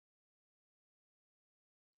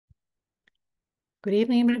Good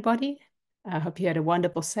evening, everybody. I hope you had a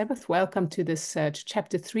wonderful Sabbath. Welcome to this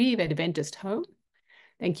chapter 3 of Adventist Home.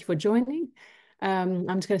 Thank you for joining. I'm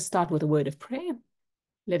just going to start with a word of prayer.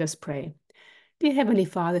 Let us pray. Dear Heavenly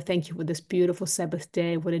Father, thank you for this beautiful Sabbath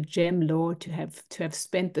day. What a gem, Lord, to have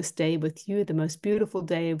spent this day with you, the most beautiful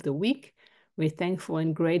day of the week. We're thankful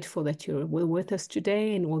and grateful that you're with us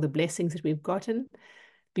today and all the blessings that we've gotten.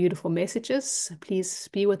 Beautiful messages. Please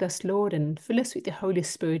be with us, Lord, and fill us with the Holy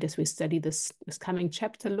Spirit as we study this coming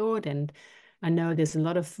chapter, Lord. And I know there's a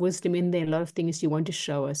lot of wisdom in there, a lot of things you want to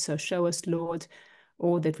show us. So show us, Lord,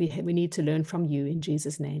 all that we need to learn from you in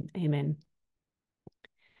Jesus' name. Amen.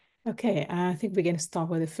 Okay, I think we're going to start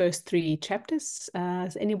with the first 3 chapters.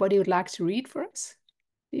 Does anybody would like to read for us,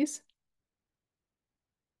 please?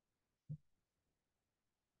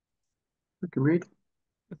 I can read.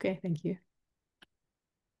 Okay, thank you.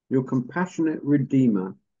 Your compassionate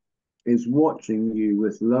Redeemer is watching you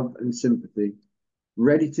with love and sympathy,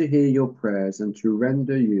 ready to hear your prayers and to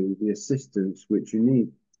render you the assistance which you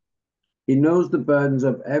need. He knows the burdens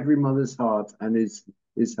of every mother's heart and is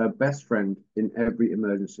her best friend in every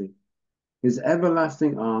emergency. His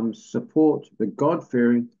everlasting arms support the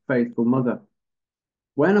God-fearing, faithful mother.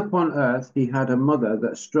 When upon earth he had a mother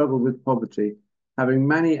that struggled with poverty, having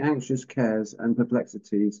many anxious cares and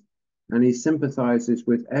perplexities, and he sympathizes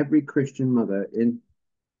with every Christian mother in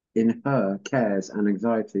her cares and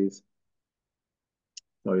anxieties.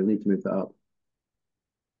 Sorry, you'll need to move that up.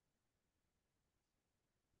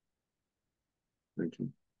 Thank you.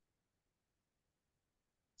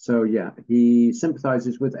 So yeah, he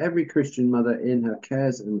sympathizes with every Christian mother in her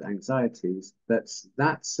cares and anxieties. That's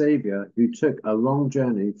that Savior who took a long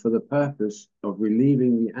journey for the purpose of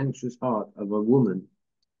relieving the anxious heart of a woman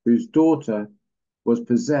whose daughter was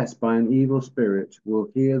possessed by an evil spirit will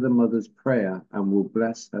hear the mother's prayer and will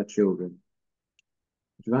bless her children.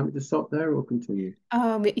 Would you like me to stop there or continue?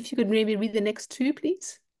 If you could maybe read the next 2,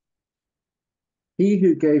 please. He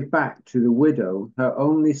who gave back to the widow her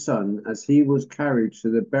only son as he was carried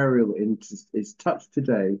to the burial is touched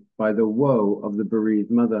today by the woe of the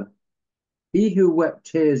bereaved mother. He who wept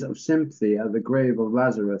tears of sympathy at the grave of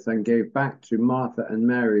Lazarus and gave back to Martha and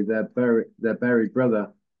Mary their buried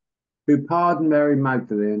brother, who pardoned Mary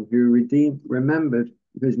Magdalene, who remembered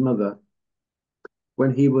his mother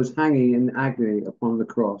when he was hanging in agony upon the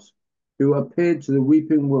cross, who appeared to the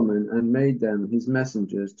weeping woman and made them his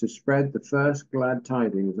messengers to spread the first glad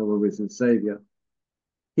tidings of a risen Saviour.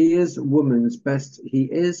 He is woman's best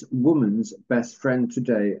friend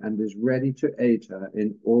today and is ready to aid her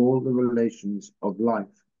in all the relations of life.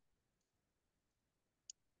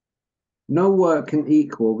 No work can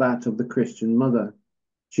equal that of the Christian mother.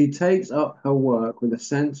 She takes up her work with a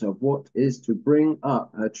sense of what is to bring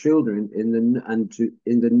up her children in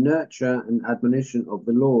the nurture and admonition of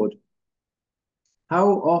the Lord. How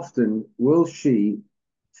often will she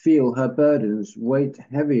feel her burdens weight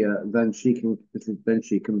heavier than she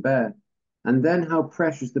can bear? And then how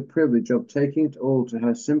precious the privilege of taking it all to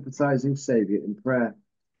her sympathizing Saviour in prayer.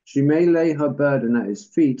 She may lay her burden at his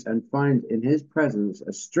feet and find in his presence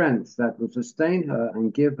a strength that will sustain her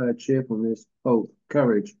and give her cheerfulness, hope,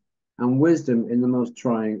 courage, and wisdom in the most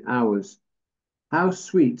trying hours. How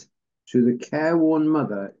sweet to the careworn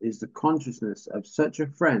mother is the consciousness of such a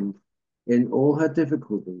friend in all her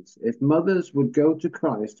difficulties. If mothers would go to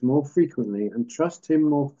Christ more frequently and trust him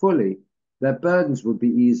more fully, their burdens would be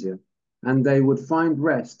easier and they would find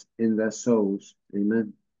rest in their souls.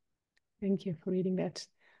 Amen. Thank you for reading that.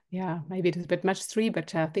 Yeah, maybe it is a bit much 3,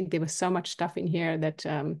 but I think there was so much stuff in here that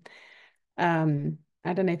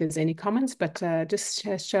I don't know if there's any comments, but just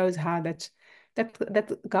shows how that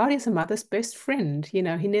God is a mother's best friend. You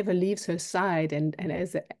know, he never leaves her side. And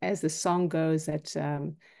as the song goes, that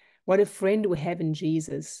what a friend we have in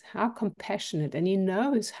Jesus, how compassionate, and he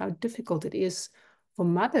knows how difficult it is for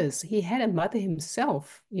mothers. He had a mother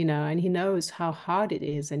himself, you know, and he knows how hard it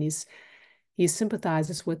is, and he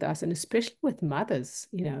sympathizes with us, and especially with mothers,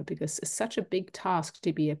 you know, because it's such a big task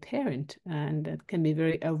to be a parent, and it can be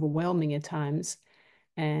very overwhelming at times.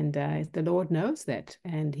 And the Lord knows that,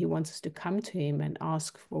 and he wants us to come to him and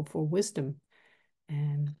ask for wisdom.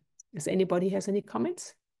 And does anybody has any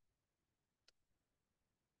comments?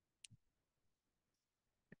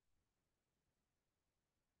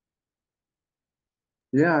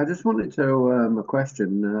 Yeah, I just wanted to a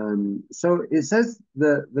question. So it says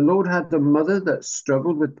that the Lord had the mother that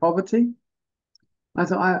struggled with poverty. I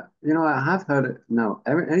thought I have heard it. No,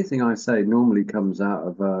 anything I say normally comes out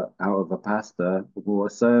of a pastor or a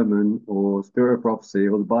sermon or spirit of prophecy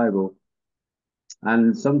or the Bible,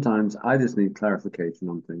 and sometimes I just need clarification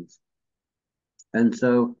on things. And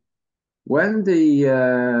so When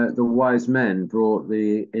the wise men brought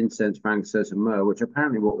the incense, frankincense, and myrrh, which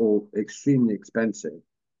apparently were all extremely expensive,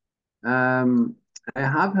 um, I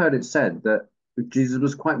have heard it said that Jesus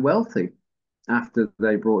was quite wealthy after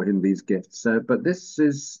they brought him these gifts. But this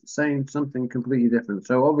is saying something completely different.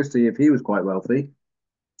 So obviously, if he was quite wealthy,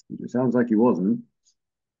 it sounds like he wasn't.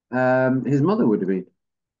 His mother would have been.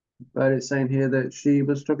 But it's saying here that she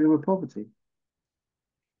was struggling with poverty.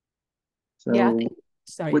 Yeah, I So think,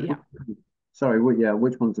 sorry, which, yeah. sorry, yeah,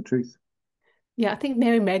 which one's the truth? Yeah, I think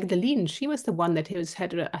Mary Magdalene, she was the one that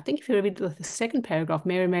I think if you read the second paragraph,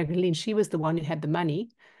 Mary Magdalene, she was the one who had the money.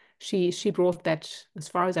 She brought that, as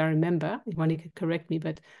far as I remember, if one could correct me,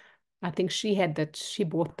 but I think she had that, she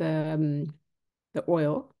bought the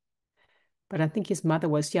oil. But I think his mother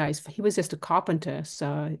was, yeah, he was just a carpenter.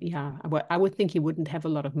 So yeah, I would think he wouldn't have a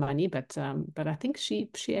lot of money, but I think she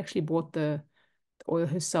actually bought the oil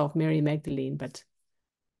herself, Mary Magdalene. But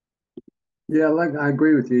Yeah, like I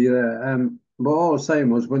agree with you. Yeah. But all I was saying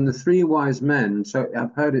was when the three wise men, so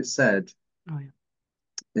I've heard it said oh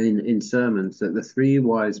yeah. in sermons that the three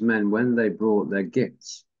wise men, when they brought their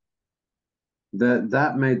gifts,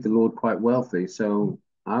 that made the Lord quite wealthy. So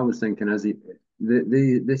I was thinking as he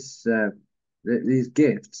these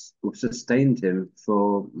gifts sustained him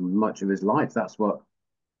for much of his life. That's what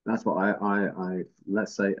I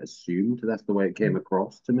let's say assumed. That's the way it came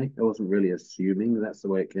across to me. I wasn't really assuming that's the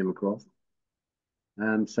way it came across.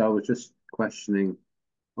 So I was just questioning.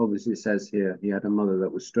 Obviously, it says here he had a mother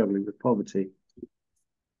that was struggling with poverty.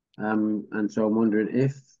 And so I'm wondering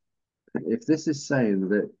if this is saying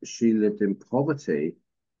that she lived in poverty,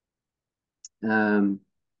 um,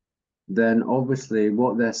 then obviously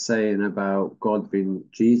what they're saying about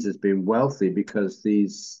Jesus being wealthy because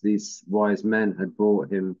these wise men had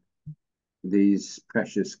brought him these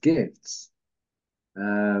precious gifts.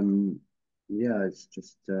 Um, yeah, it's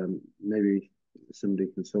just maybe somebody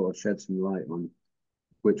can sort of shed some light on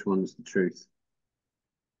which one's the truth.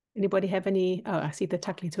 Anybody have any? Oh, I see the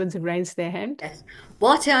Tuckley twins have raised their hand. Yes.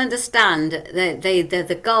 What I understand,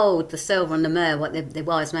 the gold, the silver, and the myrrh, what the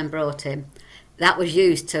wise men brought him, that was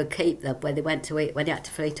used to keep them when they went to when they had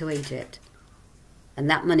to flee to Egypt, and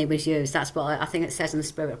that money was used. That's what I think it says in the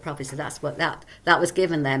Spirit of Prophecy. That's what that was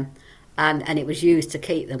given them, and it was used to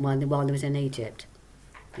keep them while they was in Egypt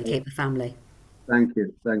and keep the family. Thank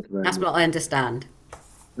you very That's much. what I understand.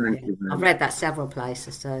 Thank Yeah. you very I've much. read that several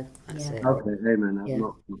places, so that's Yeah. it. Okay, amen. I've Yeah,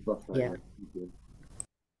 not come across that yeah. yet. Thank you.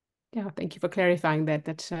 Yeah, thank you for clarifying that.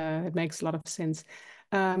 It makes a lot of sense.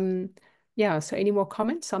 Um, yeah, so any more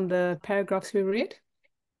comments on the paragraphs we read?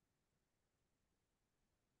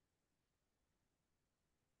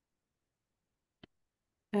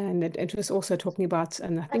 And it was also talking about,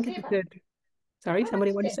 and I think it did. Sorry,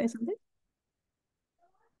 somebody want to say something?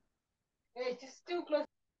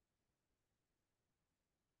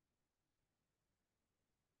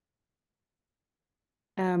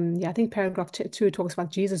 Yeah, I think paragraph two talks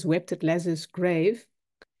about Jesus wept at Lazarus' grave.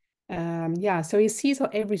 Yeah, so he sees our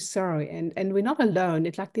every sorrow, and we're not alone.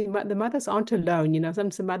 It's like the mothers aren't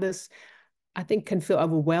alone. Some mothers I think can feel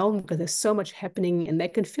overwhelmed because there's so much happening, and they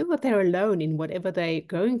can feel that they're alone in whatever they're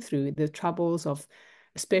going through, the troubles of,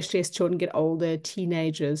 especially as children get older,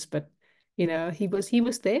 teenagers. But he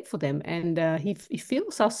was there for them, and he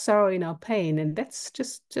feels our sorrow and our pain, and that's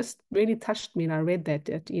just really touched me. And I read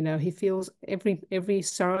that he feels every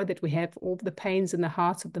sorrow that we have, all the pains in the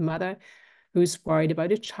hearts of the mother who's worried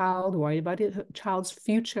about a child, worried about her child's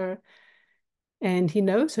future. And he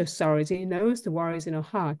knows her sorrows, he knows the worries in her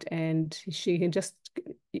heart, and she can just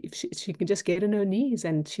get on her knees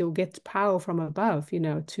and she'll get power from above,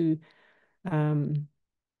 um,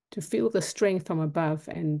 to feel the strength from above,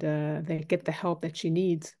 and they get the help that she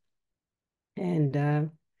needs.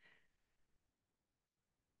 And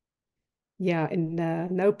yeah, and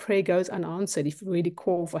no prayer goes unanswered. If you really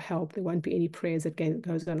call for help, there won't be any prayers that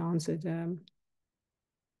goes unanswered.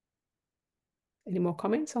 Any more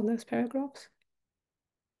comments on those paragraphs?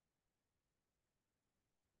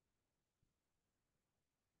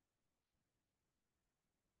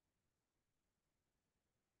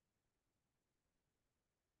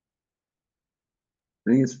 I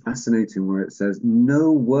think it's fascinating where it says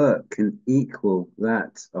no work can equal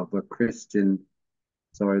that of a Christian.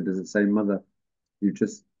 Sorry, does it say mother? You've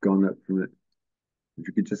just gone up from it. If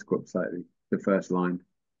you could just go up slightly, the first line.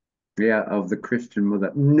 Yeah, of the Christian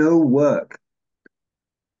mother. No work.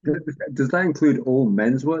 Does that include all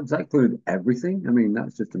men's work? Does that include everything? I mean,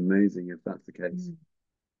 that's just amazing if that's the case. Mm.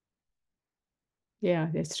 Yeah,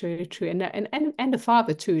 that's true, true. And the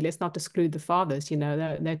father too. Let's not exclude the fathers,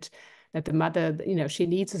 that that the mother, she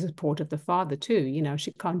needs the support of the father too.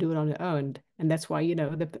 She can't do it on her own. And that's why,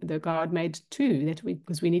 the God made two,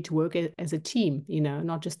 because we need to work as a team,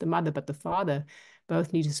 not just the mother, but the father.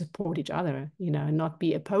 Both need to support each other, and not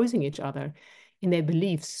be opposing each other in their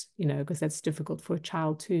beliefs, because that's difficult for a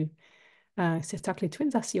child too. So Tuckley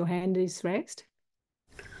Twins, I see your hand is raised.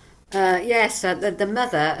 Yes, the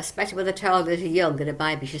mother, especially with a child that is young and a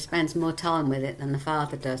baby, she spends more time with it than the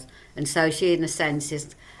father does. And so she, in a sense,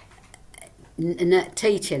 is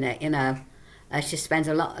teaching it, she spends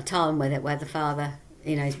a lot of time with it where the father,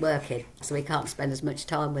 is working. So he can't spend as much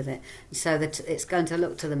time with it. So that it's going to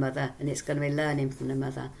look to the mother and it's going to be learning from the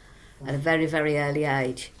mother at a very, very early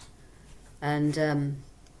age. And,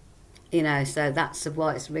 so that's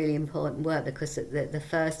why it's really important work, because the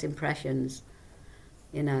first impressions,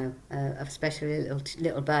 especially a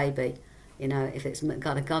little baby, if it's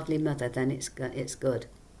got a godly mother, then it's good.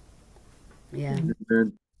 Yeah.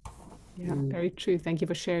 Yeah, very true. Thank you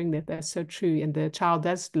for sharing that. That's so true. And the child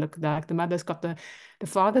does look like the mother's got the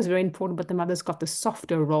father's very important, but the mother's got the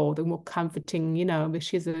softer role, the more comforting, but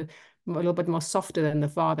she's a little bit more softer than the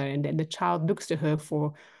father. And then the child looks to her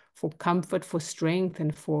for comfort, for strength,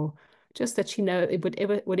 and for just that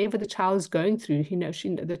whatever the child is going through,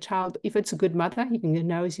 the child, if it's a good mother, you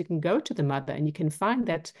can go to the mother and you can find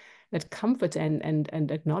that comfort and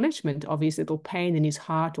acknowledgement of his little pain in his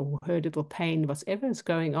heart, or her little pain, whatever is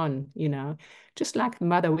going on, just like the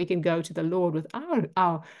mother, we can go to the Lord with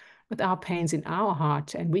our pains in our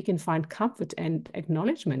heart, and we can find comfort and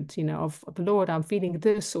acknowledgement, of the Lord, I'm feeling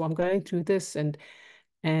this, or I'm going through this, and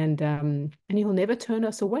He will never turn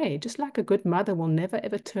us away. Just like a good mother will never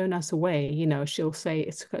ever turn us away. She'll say,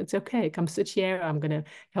 it's okay, come sit here, I'm going to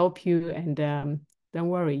help you, and don't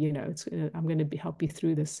worry, I'm going to help you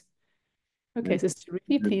through this. Okay, Sister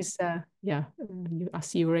Ruby, please, I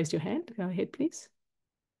see you raised your hand. Go ahead, please.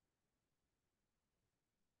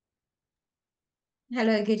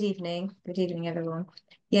 Hello, good evening. Good evening, everyone.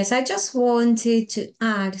 Yes, I just wanted to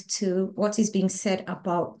add to what is being said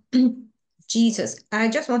about Jesus. I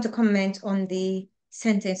just want to comment on the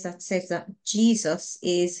sentence that says that Jesus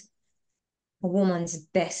is a woman's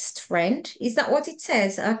best friend. Is that what it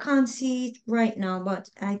says? I can't see it right now, but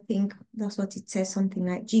I think that's what it says, something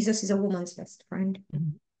like Jesus is a woman's best friend.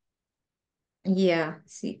 Yeah,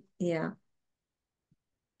 see, yeah.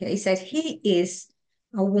 Yeah, he said he is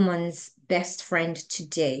a woman's best friend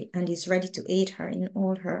today and is ready to aid her in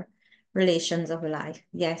all her relations of life.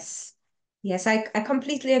 Yes. Yes, I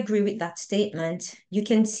completely agree with that statement. You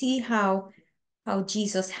can see how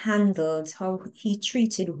Jesus handled, how he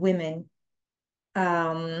treated women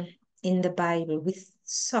in the Bible with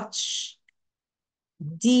such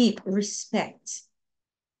deep respect.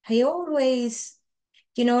 He always,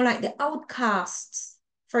 like the outcasts,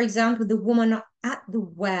 for example, the woman at the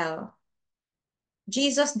well.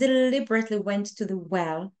 Jesus deliberately went to the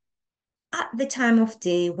well at the time of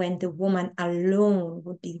day when the woman alone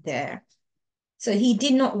would be there. So he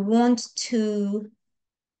did not want to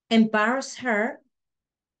embarrass her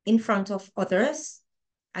in front of others.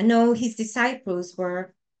 I know his disciples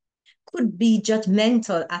could be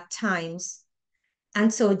judgmental at times.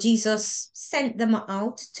 And so Jesus sent them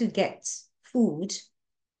out to get food.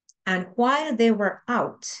 And while they were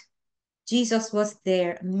out, Jesus was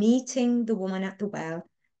there meeting the woman at the well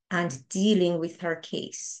and dealing with her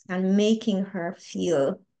case and making her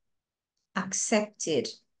feel accepted.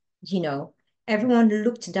 Everyone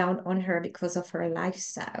looked down on her because of her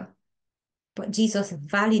lifestyle, but Jesus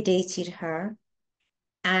validated her,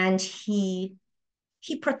 and he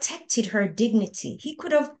protected her dignity. He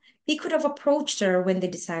could have approached her when the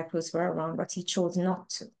disciples were around, but he chose not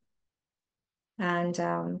to.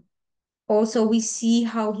 And also we see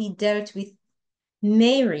how he dealt with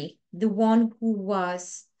Mary, the one who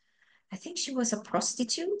was, I think she was a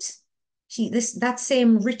prostitute. That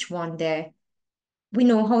same rich one there. We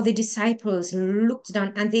know how the disciples looked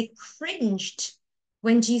down and they cringed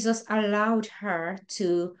when Jesus allowed her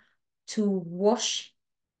to wash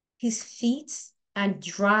his feet and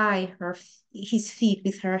dry his feet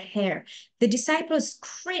with her hair. The disciples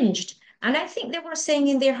cringed, and I think they were saying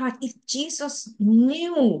in their heart, if Jesus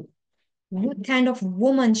knew what kind of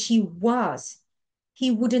woman she was,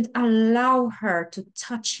 he wouldn't allow her to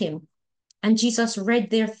touch him. And Jesus read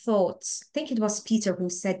their thoughts. I think it was Peter who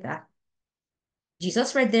said that.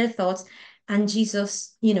 Jesus read their thoughts, and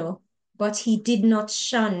Jesus, but he did not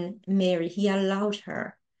shun Mary. He allowed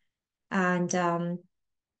her. And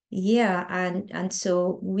and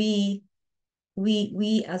so we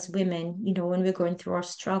as women, when we're going through our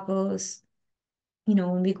struggles,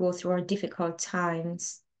 when we go through our difficult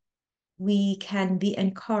times, we can be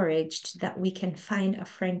encouraged that we can find a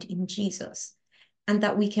friend in Jesus and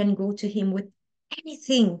that we can go to him with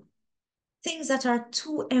anything, things that are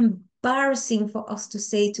too embarrassing for us to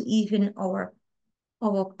say to even our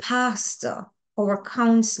pastor, our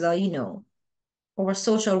counselor, our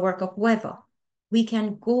social worker, whoever. We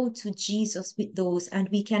can go to Jesus with those and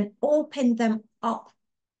we can open them up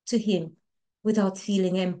to him without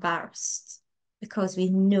feeling embarrassed because we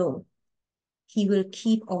know he will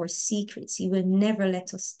keep our secrets. He will never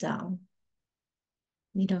let us down.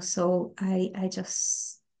 So I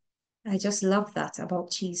just love that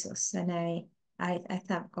about Jesus. And I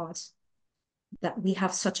thank God that we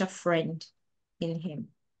have such a friend in him.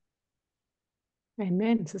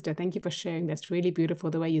 Amen, sister. Thank you for sharing. That's really beautiful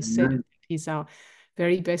the way you said Amen. it. He's our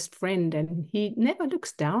very best friend and he never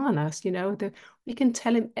looks down on us. We can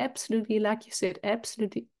tell him absolutely, like you said,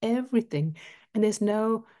 absolutely everything. And there's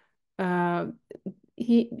no, uh,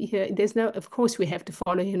 there's no, of course we have to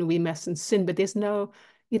follow him and we mustn't sin, but he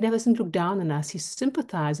never doesn't look down on us. He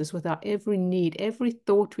sympathizes with our every need, every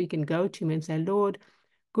thought. We can go to him and say, Lord,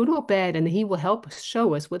 good or bad, and he will help us,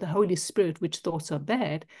 show us with the Holy Spirit which thoughts are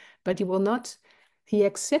bad, but he will not, he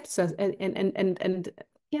accepts us and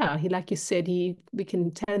yeah, he, like you said, we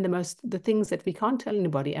can tell him the things that we can't tell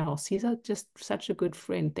anybody else. He's just such a good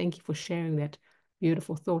friend. Thank you for sharing that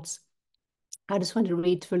beautiful thoughts. I just want to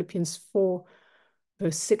read Philippians 4,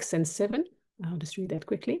 verse 6 and 7. I'll just read that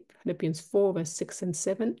quickly. Philippians 4, verse 6 and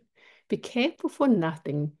 7. Be careful for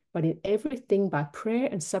nothing, but in everything by prayer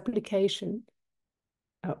and supplication.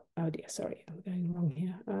 Oh dear, sorry, I'm going wrong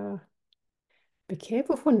here. Be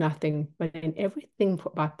careful for nothing, but in everything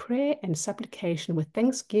by prayer and supplication with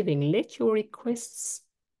thanksgiving, let your requests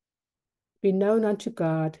be known unto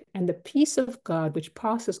God, and the peace of God, which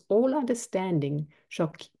passes all understanding, shall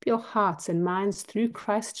keep your hearts and minds through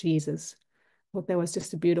Christ Jesus. I thought that was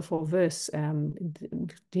just a beautiful verse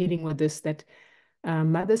dealing with this, that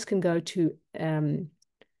mothers can go to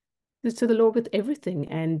the Lord with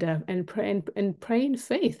everything and pray in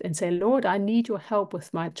faith and say, Lord, I need your help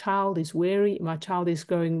with my child is weary, my child is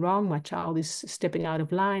going wrong, my child is stepping out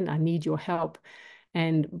of line, I need your help.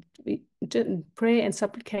 And prayer and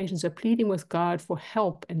supplications are pleading with God for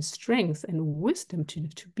help and strength and wisdom to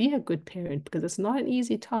be a good parent, because it's not an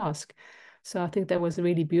easy task. So I think that was a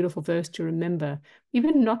really beautiful verse to remember,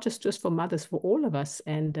 even not just for mothers, for all of us.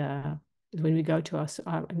 And when we go to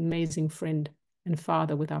our amazing friend and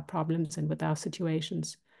Father with our problems and with our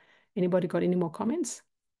situations. Anybody got any more comments?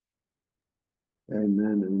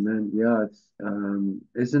 Amen. Amen. Yeah,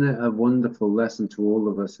 isn't it a wonderful lesson to all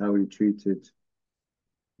of us how he treated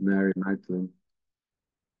Mary Magdalene?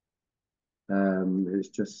 It's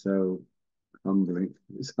just so humbling.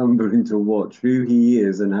 It's humbling to watch who he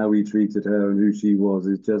is and how he treated her and who she was.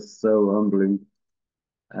 It's just so humbling.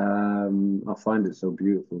 I find it so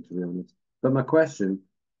beautiful, to be honest. But my question,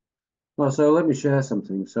 well, so let me share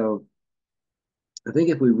something. So I think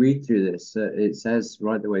if we read through this, it says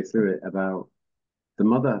right the way through it about the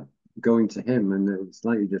mother going to him, and it's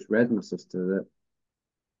like you just read, my sister, that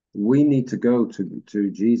we need to go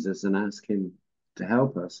to Jesus and ask him to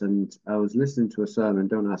help us. And I was listening to a sermon,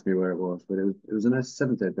 don't ask me where it was, but it was an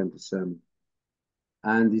Seventh-day Adventist sermon.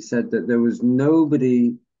 And he said that there was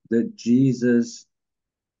nobody that Jesus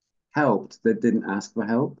helped that didn't ask for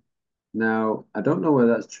help. Now, I don't know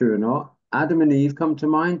whether that's true or not. Adam and Eve come to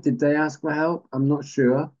mind. Did they ask for help? I'm not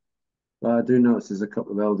sure. But I do notice there's a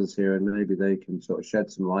couple of elders here, and maybe they can sort of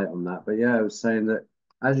shed some light on that. But yeah, I was saying that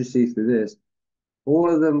as you see through this, all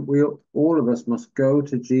of us must go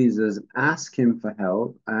to Jesus, ask him for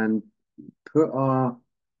help, and put our,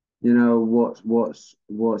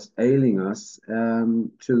 what's ailing us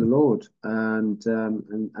to the Lord,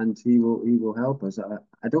 and he will help us.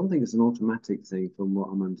 I don't think it's an automatic thing from what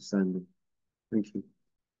I'm understanding. Thank you.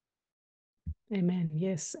 Amen.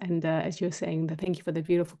 Yes. And as you're saying, thank you for the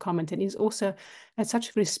beautiful comment. And he's also had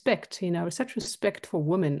such respect, such respect for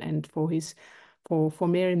women and for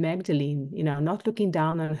Mary Magdalene, not looking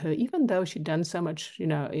down on her, even though she'd done so much,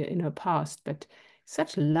 in her past, but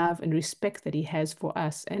such love and respect that he has for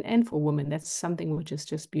us and for women. That's something which is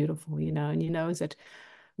just beautiful, and he knows that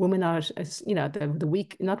women are, the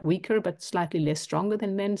weak, not weaker, but slightly less stronger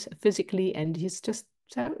than men physically. And he's just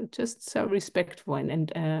so respectful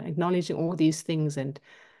and acknowledging all these things. And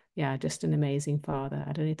yeah, just an amazing father.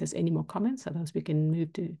 I don't know if there's any more comments, otherwise we can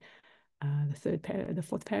move to the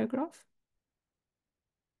fourth paragraph.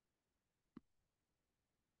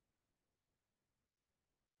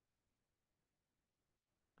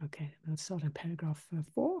 Okay, let's start on paragraph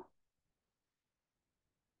 4.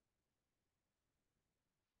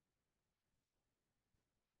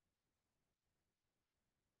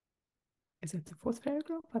 Is it the fourth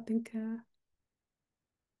paragraph? I think.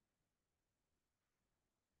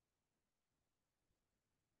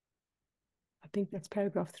 I think that's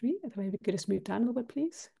paragraph 3. Maybe we could just move down a little bit,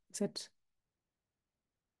 please. Is that?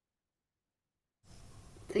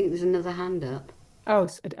 I think there's another hand up. Oh,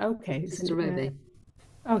 okay. Sister Ruby.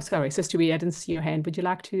 Oh, sorry, Sister Ruby, I didn't see your hand. Would you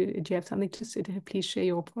like to? Do you have something to say? Please share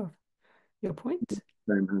your point.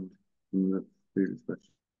 Same hand from the previous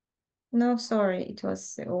question. No, sorry, it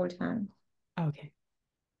was the old hand. Okay.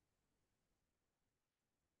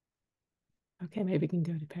 Okay, maybe we can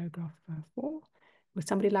go to paragraph 4. Would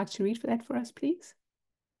somebody like to read for that for us, please?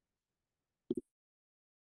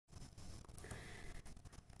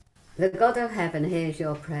 The God of heaven hears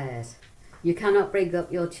your prayers. You cannot bring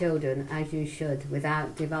up your children as you should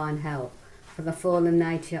without divine help, for the fallen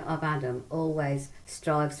nature of Adam always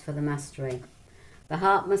strives for the mastery. The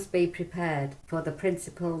heart must be prepared for the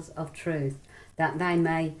principles of truth, that they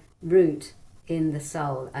may root in the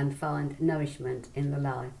soul and find nourishment in the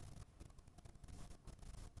life.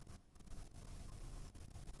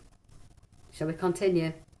 Shall we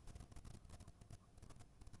continue?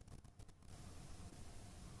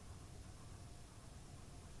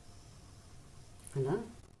 Hello?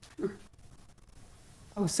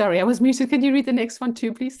 Oh, sorry, I was muted. Can you read the next one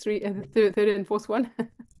too, please? Third and fourth one.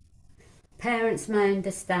 Parents may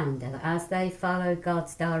understand that as they follow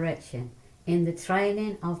God's direction in the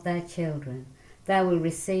training of their children, they will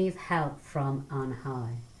receive help from on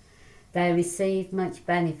high. They receive much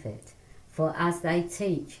benefit, for as they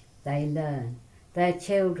teach, they learn. Their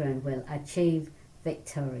children will achieve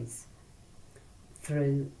victories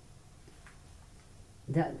through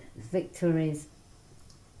the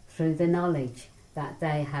knowledge that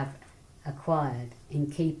they have acquired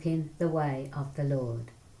in keeping the way of the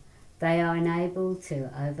Lord. They are enabled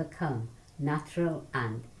to overcome natural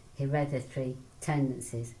and hereditary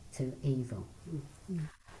tendencies to evil.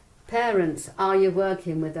 Parents, are you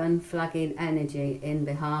working with unflagging energy in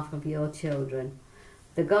behalf of your children?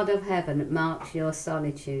 The God of heaven marks your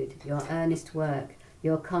solitude, your earnest work,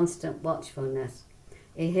 your constant watchfulness.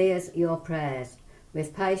 He hears your prayers.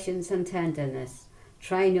 With patience and tenderness,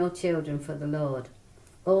 train your children for the Lord.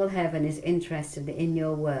 All heaven is interested in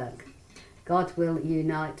your work. God will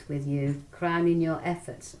unite with you, crowning your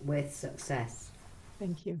efforts with success.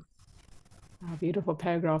 Thank you. Beautiful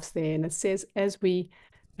paragraphs there. And it says, in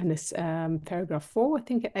this paragraph 4, I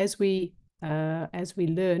think, as we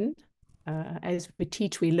learn, as we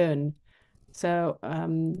teach, we learn. So,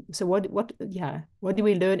 what do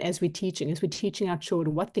we learn as we're teaching? As we're teaching our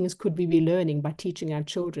children, what things could we be learning by teaching our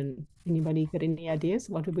children? Anybody got any ideas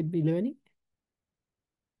what we would be learning?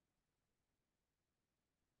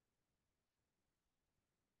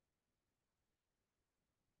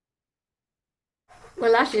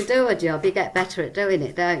 Well, as you do a job, you get better at doing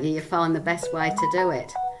it, don't you? You find the best way to do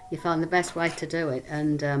it.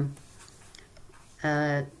 And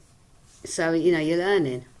so you're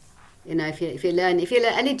learning. If you learn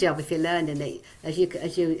any job, if you're learning it, as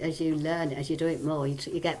you learn it, as you do it more,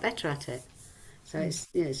 you get better at it. So it's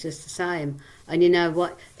just the same. And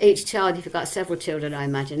what, each child, if you've got several children, I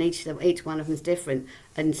imagine each one of them is different.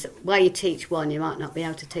 And while you teach one, you might not be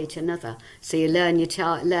able to teach another. So you learn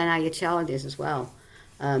how your child is as well.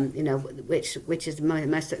 Which is the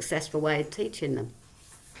most successful way of teaching them.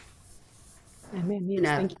 Amen. Yes,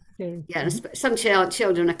 thank you. Some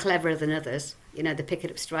children are cleverer than others. They pick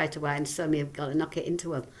it up straight away, and some you've got to knock it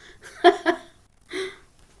into them.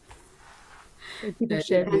 It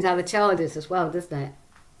depends how the child is as well, doesn't it?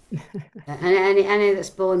 And any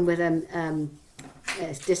that's born with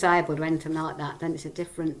it's disabled or anything like that, then it's a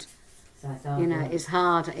different. It's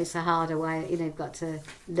hard. It's a harder way. You've got to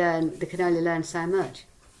learn. They can only learn so much.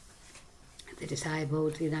 They're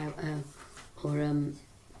disabled, or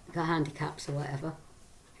got handicaps or whatever.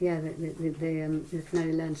 Yeah, they can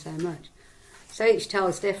only learn so much. So each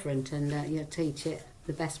child's different, and you teach it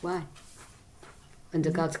the best way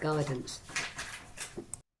under God's guidance.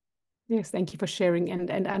 Yes, thank you for sharing.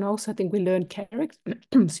 And also I think we learn character.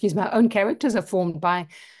 Excuse me, our own characters are formed by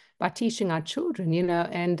teaching our children,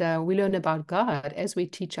 and we learn about God. As we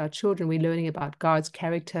teach our children, we're learning about God's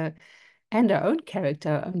character and our own character,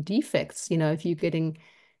 our own defects. If you're getting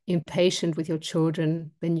impatient with your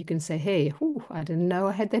children, then you can say, hey, I didn't know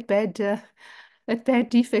I had that bad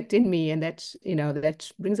defect in me. And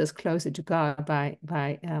that brings us closer to God by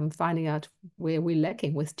finding out where we're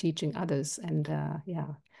lacking with teaching others. And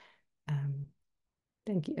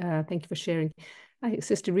thank you for sharing.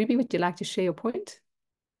 Sister Ruby, would you like to share your point?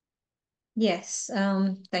 Yes,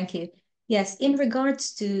 thank you. Yes, in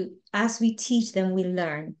regards to as we teach them, we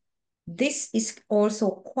learn. This is also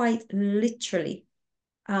quite literally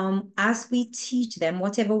as we teach them,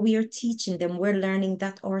 whatever we are teaching them, we're learning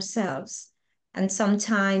that ourselves. And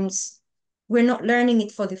sometimes we're not learning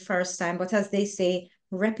it for the first time, but as they say,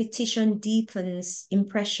 repetition deepens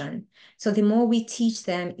impression. So the more we teach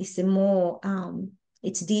them is the more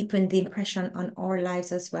it's deepened the impression on our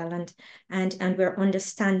lives as well. And we're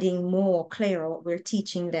understanding more clearer what we're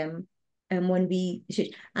teaching them. And when we,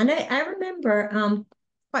 and I remember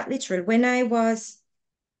quite literally when I was,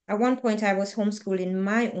 at one point I was homeschooling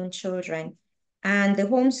my own children, and the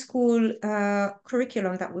homeschool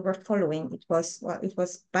curriculum that we were following, it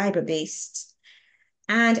was Bible-based.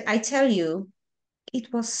 And I tell you,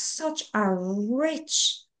 it was such a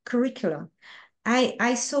rich curriculum. I'm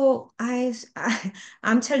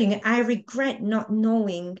telling you, I regret not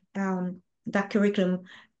knowing that curriculum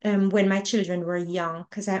when my children were young,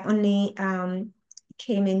 because I only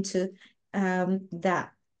came into that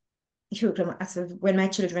curriculum when my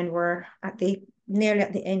children were nearly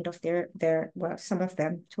at the end of their well, some of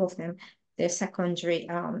them, two of them, their secondary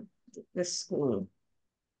the school.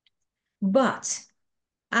 But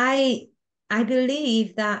I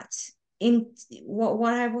believe that in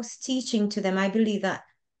what I was teaching to them, I believe that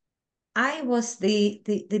I was the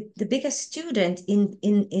biggest student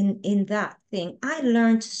in that thing. I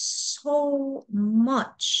learned so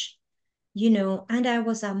much, and I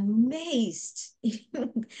was amazed,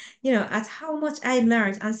 at how much I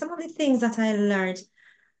learned. And some of the things that I learned,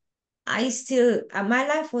 my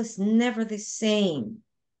life was never the same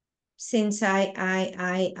since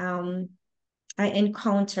I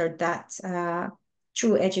encountered that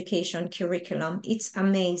true education curriculum. It's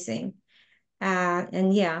amazing.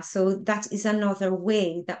 And yeah, so that is another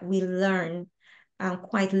way that we learn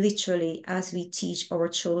quite literally as we teach our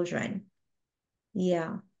children.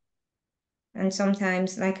 Yeah. And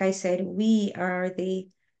sometimes, like I said, we are the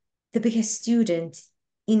biggest student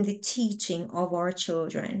in the teaching of our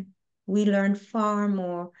children. We learn far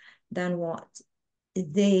more than what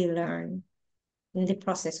they learn in the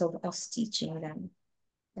process of us teaching them.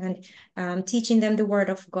 And teaching them the word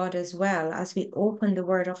of God as well. As we open the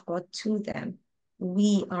word of God to them,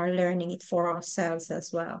 we are learning it for ourselves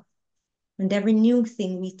as well. And every new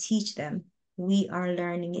thing we teach them, we are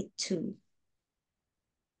learning it too.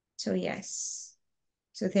 So yes.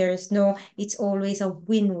 So it's always a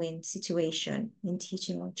win-win situation in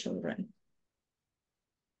teaching our children.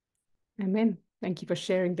 Amen. Thank you for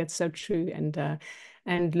sharing. That's so true.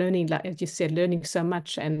 And learning, like as you said, learning so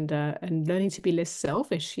much and learning to be less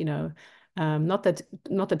selfish, not that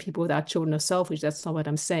people without children are selfish. That's not what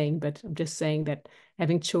I'm saying, but I'm just saying that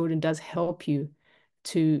having children does help you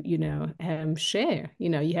to, share.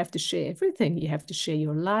 You have to share everything. You have to share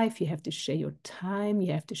your life. You have to share your time.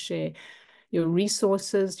 You have to share your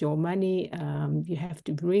resources, your money. You have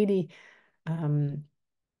to really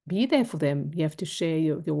be there for them. You have to share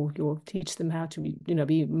your teach them how to be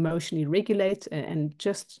emotionally regulate and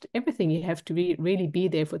just everything. You have to really be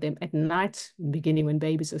there for them at night, in the beginning when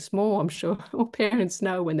babies are small. I'm sure all parents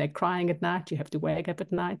know when they're crying at night, you have to wake up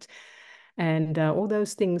at night and all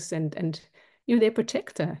those things. And you're their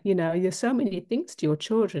protector. There's so many things to your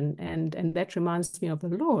children, and that reminds me of the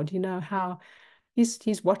Lord. How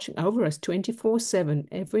He's watching over us 24/7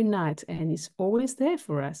 every night, and he's always there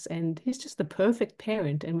for us. And he's just the perfect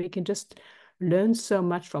parent, and we can just learn so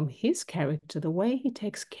much from his character, the way he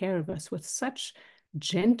takes care of us with such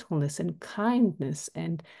gentleness and kindness.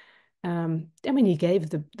 And he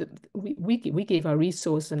gave we gave our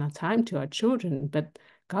resource and our time to our children, but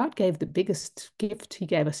God gave the biggest gift. He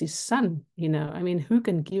gave us his son. Who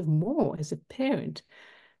can give more as a parent?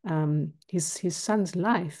 His son's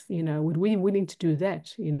life, would we be willing to do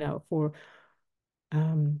that, for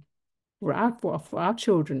our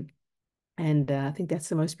children? And I think that's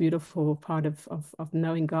the most beautiful part of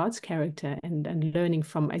knowing God's character and learning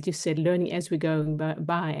from, as you said, learning as we're going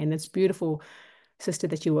by. And it's beautiful, sister,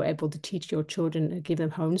 that you were able to teach your children, give them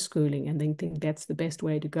homeschooling, and I think that's the best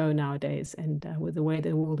way to go nowadays, and with the way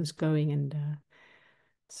the world is going. And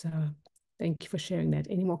so thank you for sharing that.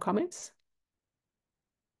 Any more comments?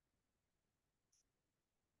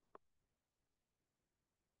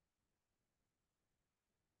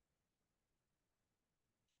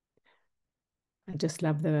 I just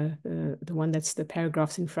love the one that's the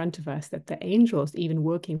paragraphs in front of us, that the angels even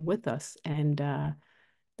working with us, and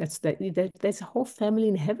there's a whole family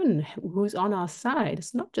in heaven who's on our side.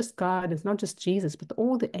 It's not just God, it's not just Jesus, but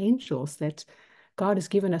all the angels that God has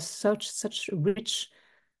given us such rich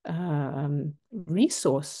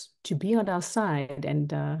resource to be on our side.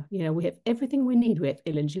 And we have everything we need. We have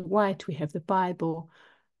Ellen G. White, we have the Bible,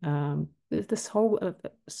 this whole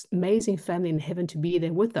amazing family in heaven to be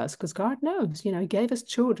there with us, because God knows, He gave us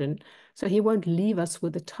children, so He won't leave us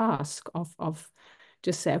with the task of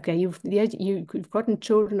just say, okay, you've gotten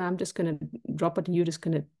children, I'm just going to drop it and you're just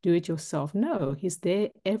going to do it yourself. No, He's there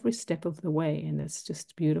every step of the way, and it's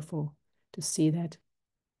just beautiful to see that.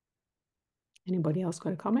 Anybody else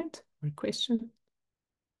got a comment or a question?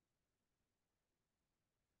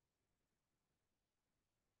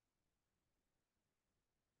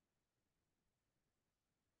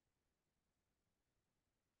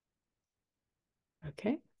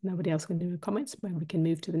 Okay, nobody else can do comments. Maybe we can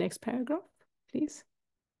move to the next paragraph, please.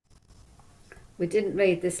 We didn't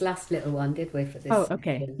read this last little one, did we, for this? Oh,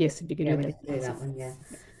 okay. section? Yes, if you can Yeah, do we that. did do that one, yeah.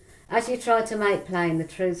 As you try to make plain the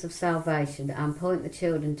truths of salvation and point the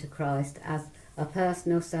children to Christ as a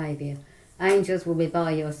personal Saviour, angels will be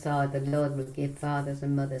by your side. The Lord will give fathers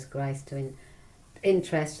and mothers grace to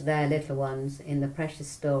interest their little ones in the precious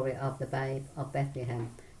story of the babe of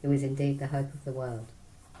Bethlehem, who is indeed the hope of the world.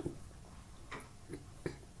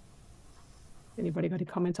 Anybody got a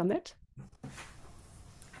comment on that?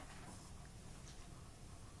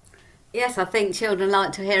 Yes, I think children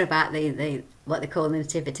like to hear about the what they call the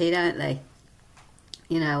nativity, don't they?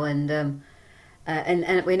 And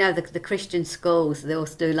we know the Christian schools, they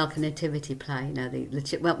also do like a nativity play.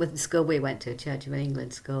 With the school we went to, Church of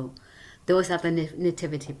England school, they always have a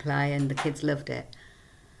nativity play, and the kids loved it.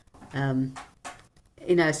 And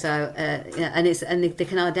they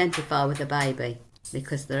can identify with the baby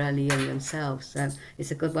because they're only young themselves. So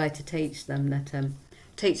it's a good way to teach them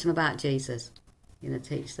about Jesus.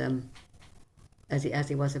 Teach them as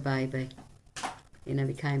he was a baby.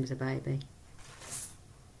 Became as a baby.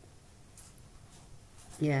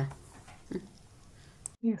 Yeah.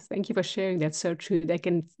 Yes, thank you for sharing. That's so true. They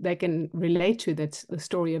can relate to that, the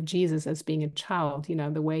story of Jesus as being a child.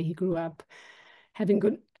 The way he grew up, having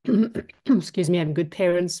good having good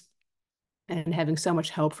parents, and having so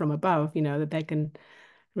much help from above. That they can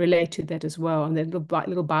relate to that as well. And the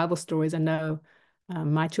little Bible stories. I know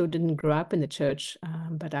my children didn't grow up in the church,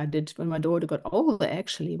 but I did when my daughter got older.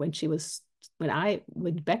 Actually, when I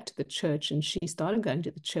went back to the church and she started going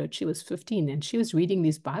to the church, she was 15, and she was reading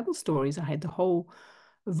these Bible stories. I had the whole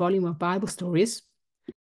volume of Bible stories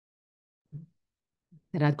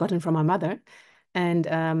that I'd gotten from my mother,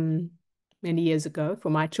 and many years ago for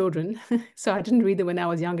my children. So I didn't read them when I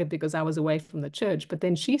was younger because I was away from the church. But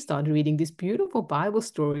then she started reading these beautiful Bible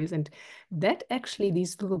stories, and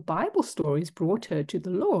these little Bible stories brought her to the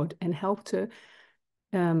Lord and helped her.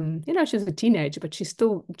 She was a teenager, but she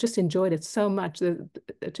still just enjoyed it so much that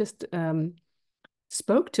it just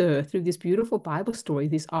spoke to her through this beautiful Bible story.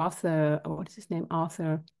 This Arthur, what is his name?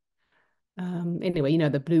 Arthur. Anyway,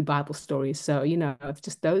 the blue Bible stories. So, it's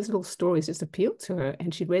just those little stories just appealed to her,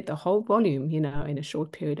 and she read the whole volume, in a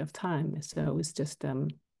short period of time. So it was just,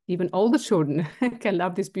 even older children can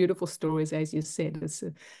love these beautiful stories, as you said. It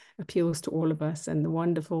appeals to all of us, and the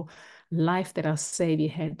wonderful life that our Savior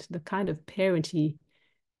had, the kind of parent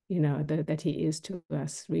that he is to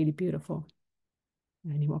us. Really beautiful.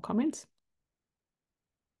 Any more comments?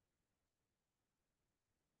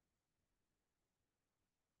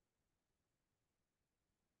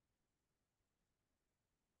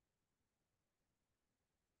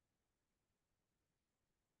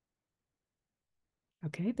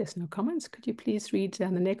 Okay, there's no comments. Could you please read the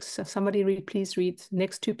next, please read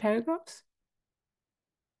next two paragraphs?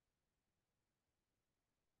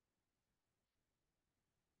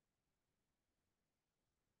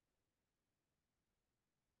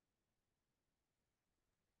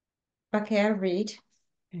 Okay, I'll read.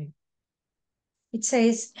 Okay. It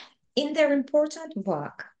says, in their important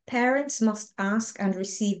work, parents must ask and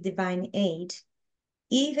receive divine aid,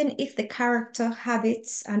 even if the character,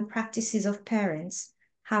 habits, and practices of parents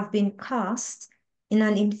have been cast in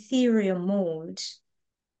an inferior mold.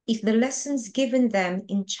 If the lessons given them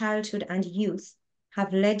in childhood and youth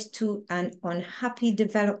have led to an unhappy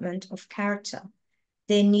development of character,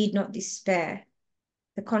 they need not despair.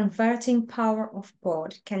 The converting power of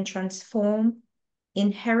God can transform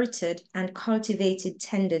inherited and cultivated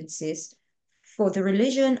tendencies, for the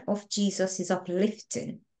religion of Jesus is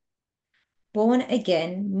uplifting. Born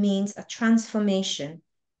again means a transformation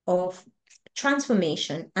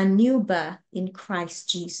and new birth in Christ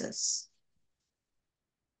Jesus.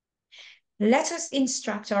 Let us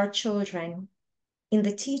instruct our children in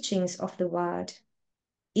the teachings of the word.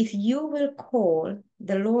 If you will call,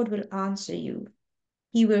 the Lord will answer you.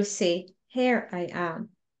 He will say, here I am.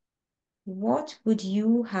 What would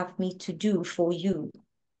you have me to do for you?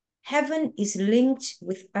 Heaven is linked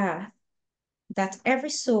with earth, that every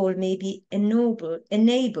soul may be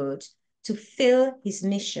enabled to fill his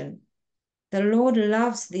mission. The Lord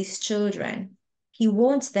loves these children. He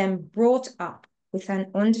wants them brought up with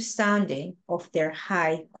an understanding of their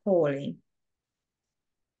high calling.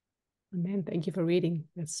 Amen. Thank you for reading.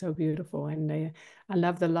 That's so beautiful. And I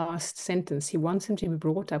love the last sentence. He wants them to be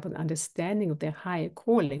brought up with understanding of their higher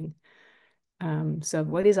calling. So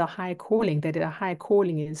what is our higher calling? That our higher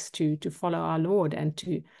calling is to follow our Lord and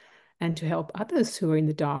to help others who are in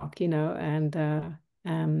the dark, and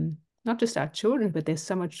not just our children, but there's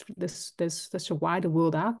such a wider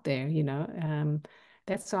world out there,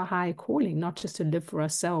 that's our higher calling, not just to live for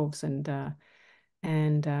ourselves. And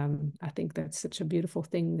I think that's such a beautiful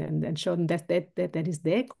thing, and show them that is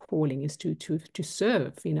their calling, is to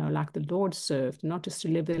serve, like the Lord served, not just to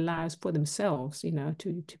live their lives for themselves,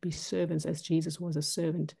 to be servants as Jesus was a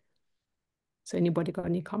servant. So anybody got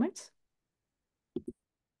any comments?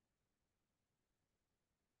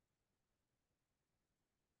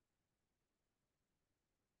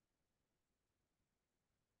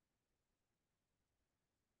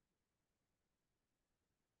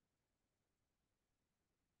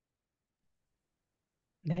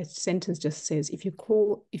 That sentence just says, if you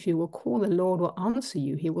will call, the Lord will answer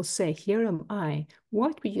you. He will say, here am I.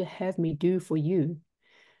 What would you have me do for you?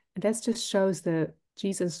 And that just shows the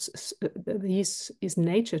Jesus, his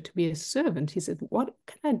nature to be a servant. He said, what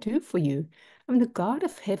can I do for you? I mean, the God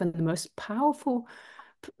of heaven, the most powerful,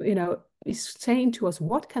 is saying to us,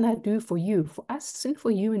 what can I do for you, for us and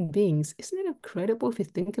for human beings? Isn't it incredible if you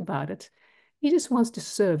think about it? He just wants to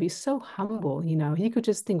serve. He's so humble, he could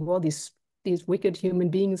just think, well, these wicked human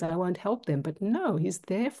beings, I won't help them. But no, he's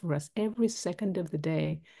there for us every second of the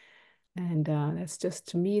day. And that's just,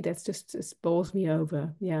 to me, that's just bowls me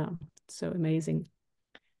over. Yeah, so amazing.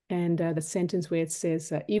 And the sentence where it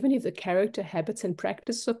says, even if the character, habits, and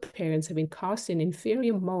practices of parents have been cast in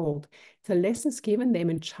inferior mold, the lessons given them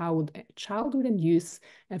in childhood and youth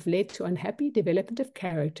have led to unhappy development of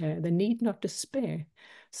character, they need not despair.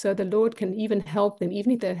 So the Lord can even help them,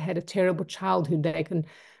 even if they had a terrible childhood, they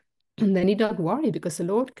need not worry, because the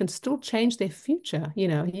Lord can still change their future.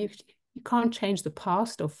 You can't change the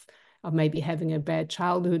past of maybe having a bad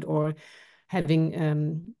childhood or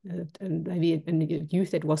having maybe a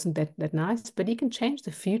youth that wasn't that nice, but he can change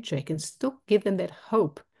the future. He can still give them that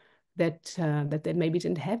hope that they maybe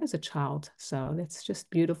didn't have as a child. So that's just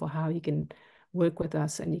beautiful how he can work with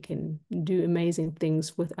us, and he can do amazing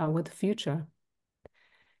things with the future.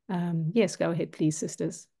 Yes, go ahead, please,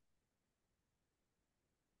 sisters.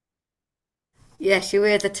 Yes, you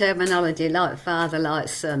hear the terminology like father like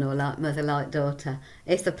son, or like mother like daughter.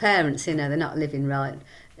 If the parents, they're not living right,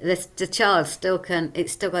 the child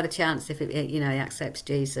it's still got a chance if he accepts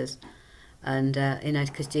Jesus, and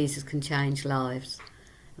because Jesus can change lives.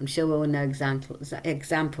 I'm sure we all know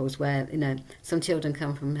examples where some children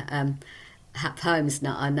come from homes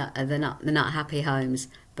they're not happy homes,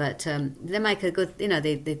 but they make a good,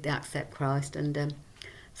 they accept Christ, and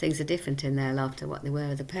things are different in their life to what they were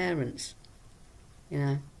with the parents.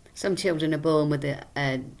 Some children are born with it,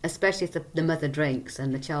 especially if the mother drinks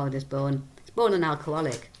and the child is born an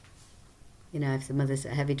alcoholic. If the mother's a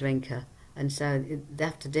heavy drinker, and so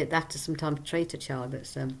they have to sometimes treat a child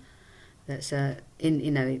that's it's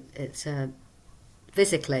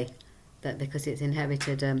physically, that because it's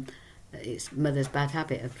inherited its mother's bad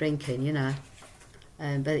habit of drinking,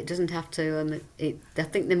 but it doesn't have to. I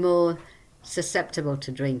think they're more susceptible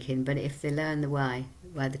to drinking, but if they learn the way,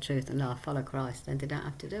 the truth and life, follow Christ, then they don't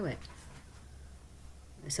have to do it.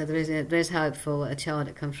 So there is hope for a child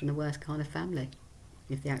that comes from the worst kind of family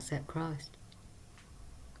if they accept Christ.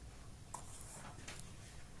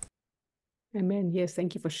 Amen. Yes,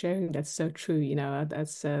 thank you for sharing. That's so true.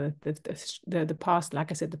 That's the past.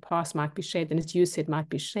 Like I said, the past might be shaped, and as you said, might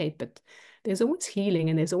be shaped. But there's always healing,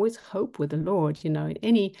 and there's always hope with the Lord.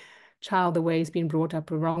 Any child, the way he's been brought up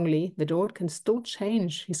wrongly, the Lord can still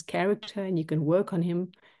change his character, and you can work on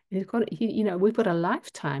him. We've got a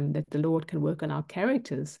lifetime that the Lord can work on our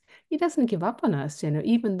characters. He doesn't give up on us.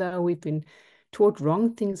 Even though we've been taught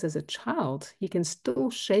wrong things as a child, he can still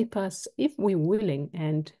shape us if we're willing,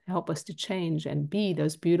 and help us to change and be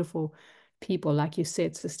those beautiful people, like you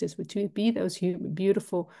said, sisters, to be those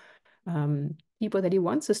beautiful people that he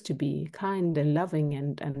wants us to be, kind and loving,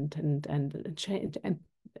 and change and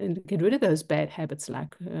get rid of those bad habits,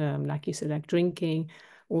 like you said, like drinking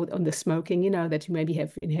or on the smoking, that you maybe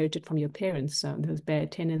have inherited from your parents, those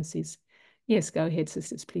bad tendencies. Yes, go ahead,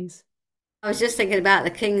 sisters, please. I was just thinking about the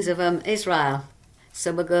kings of Israel.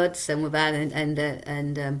 Some were good, some were bad,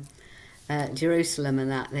 and Jerusalem and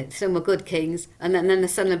that. Some were good kings, and then the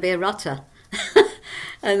son would be a rotter,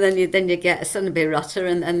 and then you get a son would be a rotter,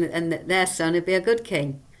 and their son would be a good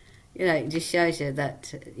king. You know, it just shows you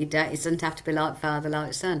that it doesn't have to be like father,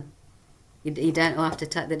 like son. You don't have to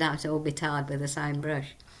they don't have to all be tied with the same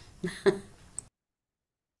brush.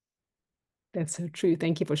 That's so true.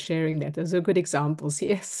 Thank you for sharing that. Those are good examples,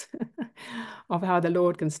 yes, of how the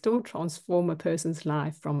Lord can still transform a person's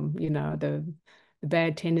life from, you know, the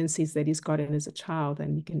bad tendencies that he's gotten as a child,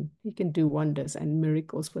 and he can do wonders and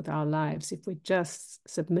miracles with our lives if we just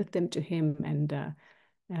submit them to him and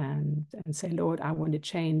say, Lord, I want to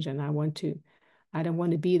change, and I don't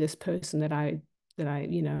want to be this person that I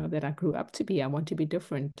grew up to be. I want to be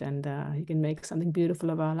different, and he can make something beautiful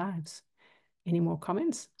of our lives. Any more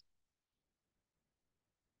comments?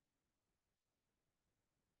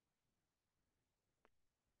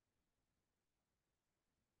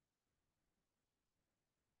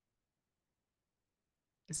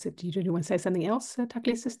 Do you want to say something else,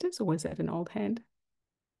 Tuckley sisters, or was that an old hand?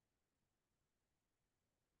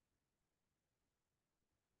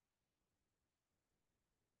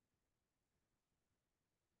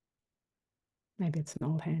 Maybe it's an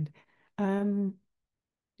old hand. Um,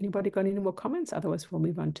 Anybody got any more comments? Otherwise, we'll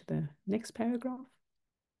move on to the next paragraph.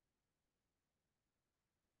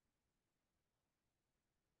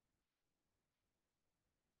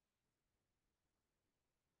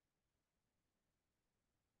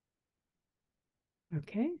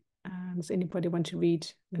 Okay. Does anybody want to read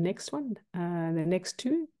the next one? The next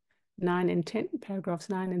two, 9 and 10, paragraphs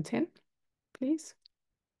 9 and 10, please.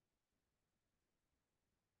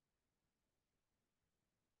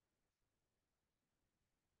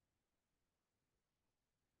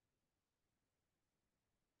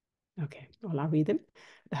 Okay, well, I'll read them.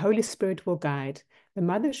 The Holy Spirit will guide. The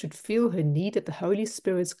mother should feel her need of the Holy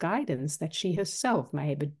Spirit's guidance, that she herself may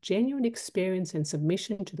have a genuine experience and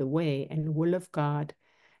submission to the way and will of God.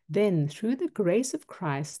 Then, through the grace of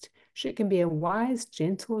Christ, she can be a wise,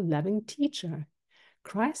 gentle, loving teacher.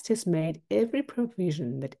 Christ has made every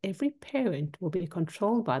provision that every parent will be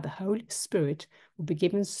controlled by the Holy Spirit, will be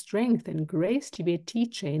given strength and grace to be a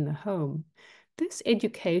teacher in the home. This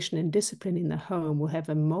education and discipline in the home will have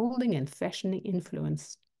a molding and fashioning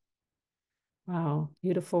influence. Wow,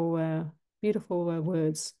 beautiful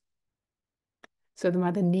words. So the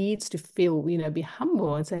mother needs to feel, be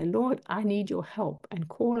humble and say, Lord, I need your help, and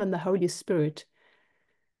call on the Holy Spirit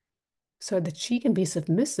so that she can be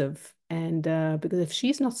submissive. And because if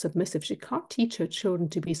she's not submissive, she can't teach her children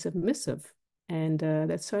to be submissive. And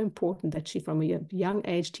that's so important that she, from a young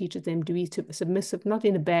age, teaches them to be submissive, not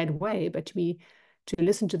in a bad way, but to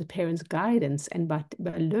listen to the parents' guidance, and by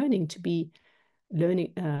learning to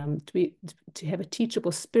have a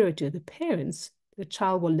teachable spirit to the parents. The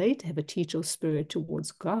child will later have a teachable spirit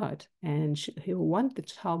towards God, and the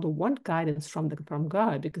child will want guidance from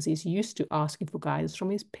God, because he's used to asking for guidance from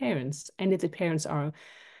his parents. And if the parents are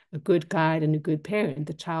a good guide and a good parent,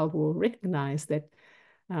 the child will recognize that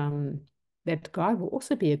that God will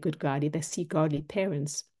also be a good guide if they see godly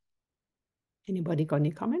parents. Anybody got any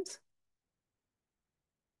comments?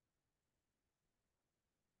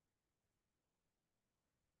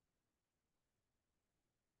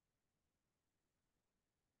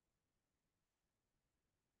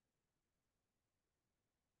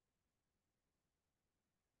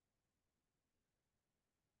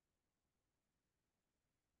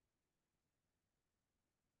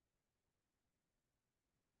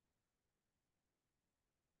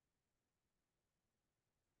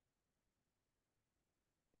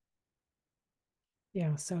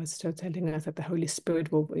 Yeah, so it's still telling us that the Holy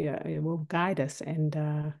Spirit will guide us, and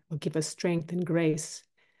will give us strength and grace.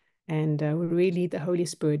 And we really need the Holy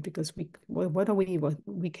Spirit, because what are we?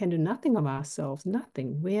 We can do nothing of ourselves,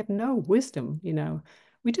 nothing. We have no wisdom.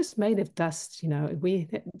 We just made of dust. We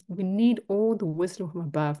need all the wisdom from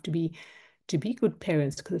above to be good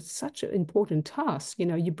parents, because it's such an important task.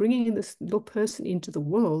 You're bringing in this little person into the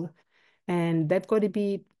world, and they've got to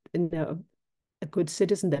be, a good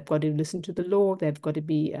citizen. They've got to listen to the law. They've got to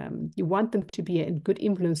be, you want them to be a good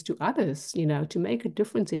influence to others, to make a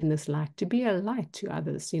difference in this life, to be a light to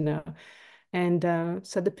others. And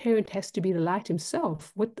so the parent has to be the light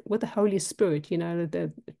himself with the Holy Spirit,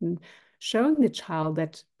 showing the child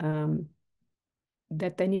that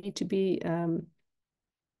they need to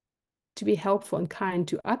be helpful and kind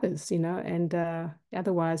to others, and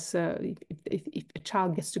otherwise, if a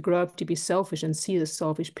child gets to grow up to be selfish and see a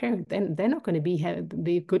selfish parent, then they're not going to be a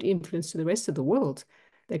good influence to the rest of the world.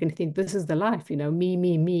 They're going to think this is the life,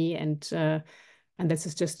 me, and this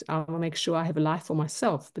is just, I'll make sure I have a life for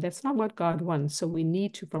myself. But that's not what God wants. So we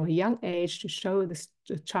need to, from a young age, to show the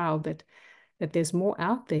child that that there's more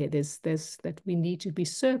out there. There's that we need to be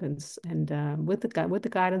servants, and with the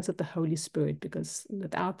guidance of the Holy Spirit, because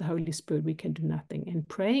without the Holy Spirit we can do nothing. And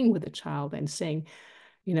praying with the child and saying,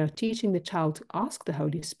 teaching the child to ask the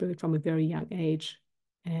Holy Spirit from a very young age,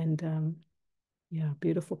 and yeah,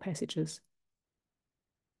 beautiful passages.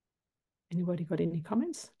 Anybody got any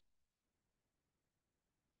comments?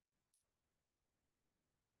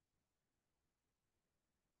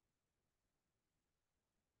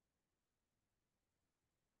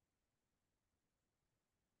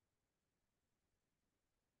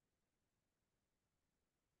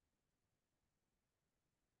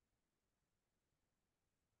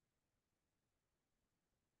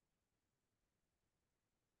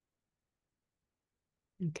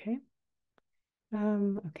 Okay.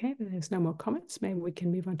 Okay, there's no more comments. Maybe we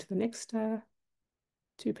can move on to the next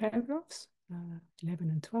two paragraphs, 11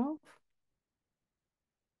 and 12.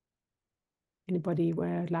 Anybody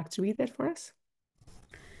would like to read that for us?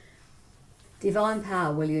 Divine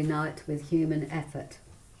power will unite with human effort.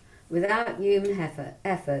 Without human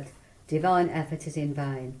effort, divine effort is in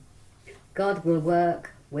vain. God will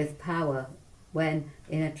work with power when,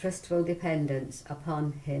 in a trustful dependence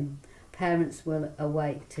upon him, parents will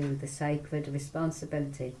awake to the sacred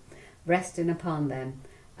responsibility resting upon them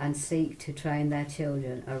and seek to train their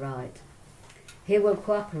children aright. He will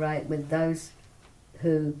cooperate with those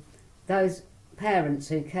parents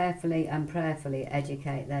who carefully and prayerfully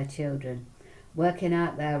educate their children, working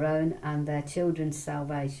out their own and their children's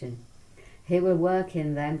salvation. He will work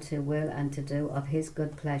in them to will and to do of his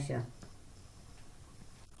good pleasure.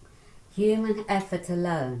 Human effort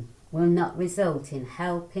alone will not result in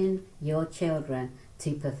helping your children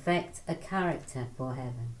to perfect a character for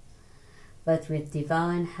heaven, but with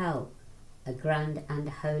divine help, a grand and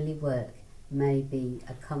holy work may be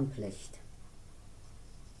accomplished.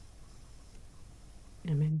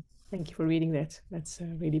 Amen. Thank you for reading that. That's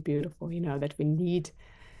really beautiful, that we need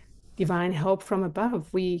divine help from above.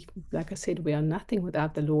 We, like I said, we are nothing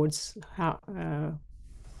without the Lord's help.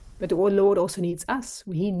 But the Lord also needs us.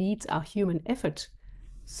 He needs our human effort.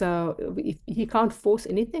 So he can't force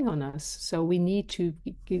anything on us. So we need to,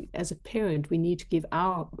 as a parent, we need to give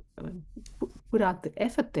put out the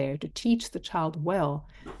effort there to teach the child well,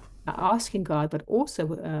 asking God, but also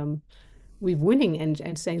we're willing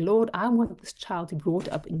and saying, Lord, I want this child to be brought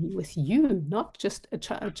up with you, not just a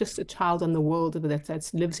child on the world that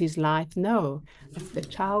lives his life. No, the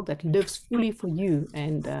child that lives fully for you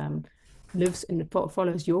and lives and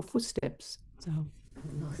follows your footsteps. So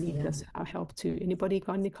need us our help too. Anybody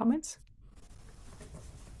got any comments?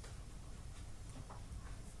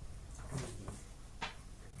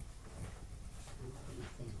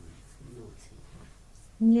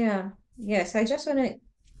 Yes, I just want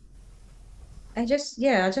to just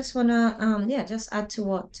add to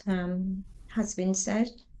what has been said,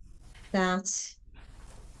 that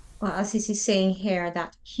as it is saying here,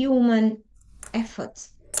 that human effort.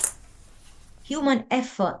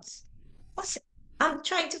 I'm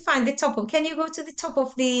trying to find the top of, can you go to the top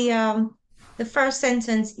of the first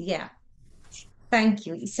sentence? Yeah. Thank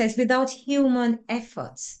you. It says, without human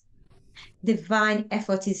efforts, divine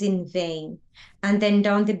effort is in vain. And then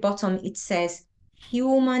down the bottom, it says,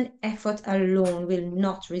 human effort alone will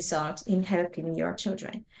not result in helping your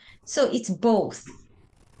children. So it's both.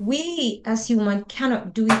 We as humans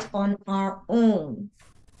cannot do it on our own.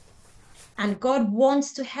 And God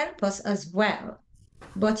wants to help us as well,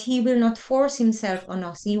 but he will not force himself on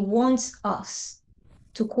us. He wants us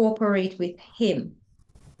to cooperate with him.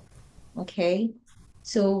 Okay?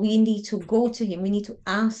 So we need to go to him. We need to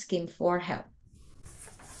ask him for help.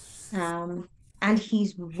 And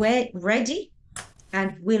he's ready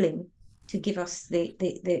and willing to give us the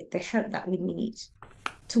help that we need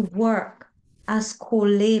to work as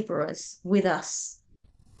co-laborers with us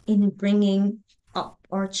in bringing up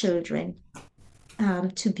our children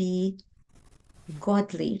to be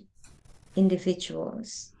godly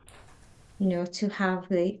individuals, to have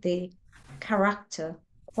the character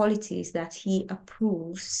qualities that he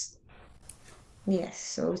approves. Yes,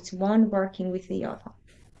 so it's one working with the other.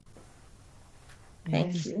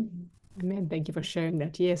 Thank you. Amen. Thank you for sharing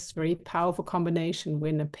that. Yes, very powerful combination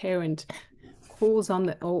when a parent calls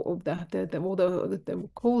on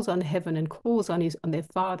calls on heaven and calls on their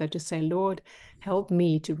Father to say, Lord, help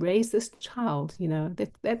me to raise this child.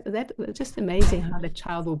 That just amazing how that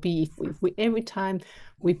child will be if we every time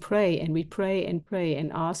we pray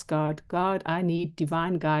and ask God, I need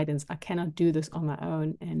divine guidance. I cannot do this on my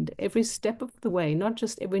own. And every step of the way, not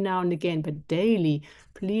just every now and again, but daily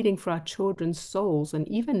pleading for our children's souls. And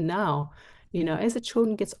even now, as the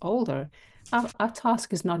children gets older, our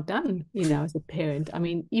task is not done, you know, as a parent. I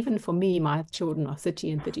mean, even for me, my children are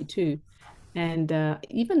 30 and 32. And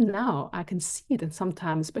even now, I can see that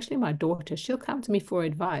sometimes, especially my daughter, she'll come to me for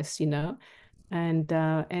advice, you know, and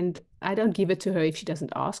I don't give it to her if she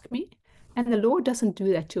doesn't ask me. And the Lord doesn't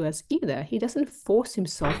do that to us either. He doesn't force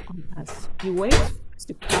himself on us. He waits for us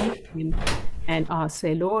to come to him and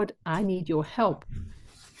say, Lord, I need your help.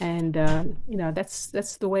 And you know,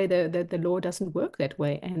 that's the way the Lord doesn't work that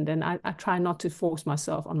way. And then I try not to force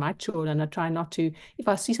myself on my children. I try not to, if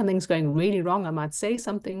I see something's going really wrong, I might say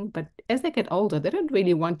something. But as they get older, they don't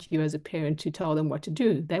really want you as a parent to tell them what to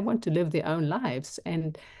do. They want to live their own lives,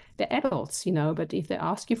 and they're adults, you know. But if they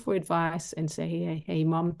ask you for advice and say, hey,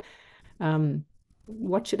 mom,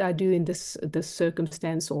 what should I do in this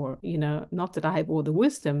circumstance? Or, you know, not that I have all the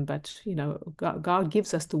wisdom, but, you know, God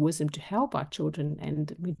gives us the wisdom to help our children.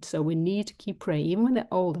 And so we need to keep praying. Even when they're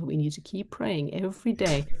older, we need to keep praying every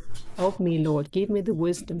day. Help me, Lord. Give me the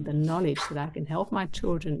wisdom, the knowledge that I can help my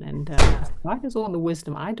children. And God has all the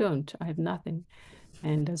wisdom. I don't. I have nothing.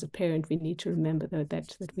 And as a parent, we need to remember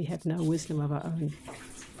that we have no wisdom of our own.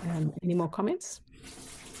 Any more comments?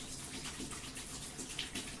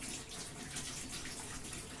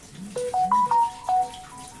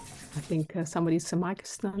 I think somebody's mic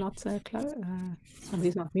is not close.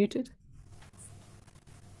 Somebody's not muted.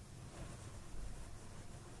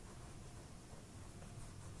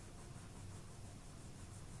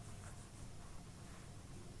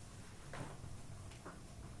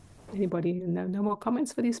 Anybody? No more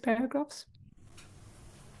comments for these paragraphs?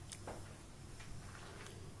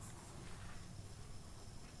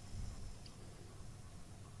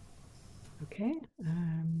 Okay,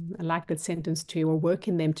 I like that sentence too. He will work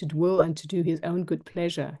in them to will and to do his own good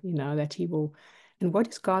pleasure, you know, that he will. And what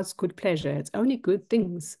is God's good pleasure? It's only good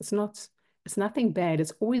things. It's nothing bad.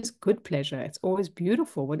 It's always good pleasure. It's always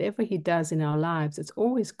beautiful. Whatever he does in our lives, it's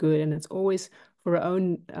always good, and it's always for our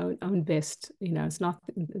own best. You know, it's not,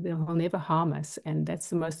 he'll never harm us. And that's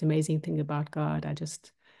the most amazing thing about God. I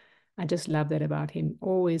just love that about him.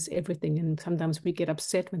 Always everything. And sometimes we get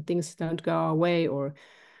upset when things don't go our way, or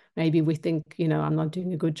maybe we think, you know, I'm not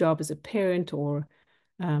doing a good job as a parent, or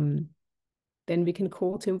then we can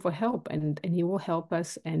call to him for help, and he will help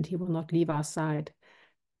us, and he will not leave our side.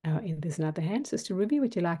 And there's another hand. Sister Ruby,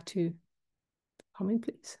 would you like to comment,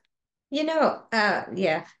 please? You know,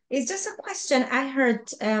 yeah, it's just a question I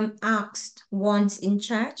heard asked once in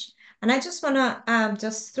church, and I just want to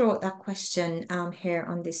just throw that question here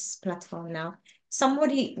on this platform now.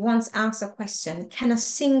 Somebody once asked a question: can a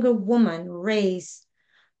single woman raise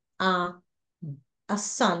a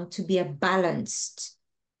son to be a balanced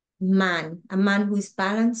man, a man who is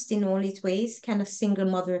balanced in all his ways? Can a single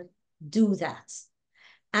mother do that?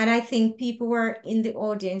 And I think people were in the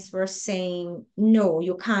audience were saying, no,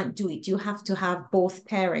 you can't do it. You have to have both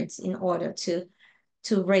parents in order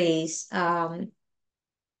to raise a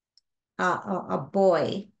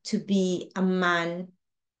boy to be a man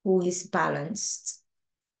who is balanced.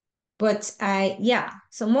 But yeah,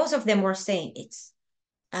 so most of them were saying it,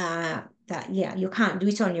 that, yeah, you can't do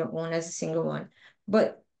it on your own as a single one.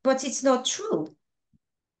 But it's not true.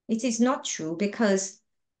 It is not true, because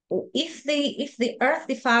if the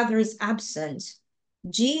earthly father is absent,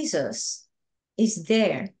 Jesus is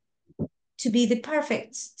there to be the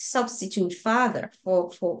perfect substitute father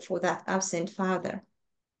for that absent father.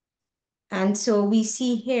 And so we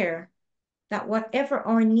see here that whatever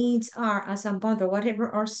our needs are as a mother, whatever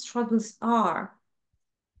our struggles are,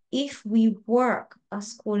 if we work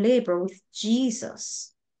as co-labor with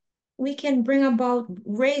Jesus, we can bring about,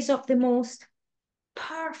 raise up the most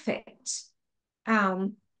perfect,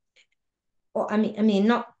 or I mean,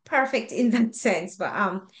 not perfect in that sense, but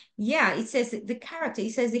yeah, it says the character,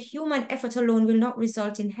 it says the human effort alone will not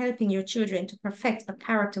result in helping your children to perfect a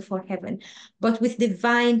character for heaven, but with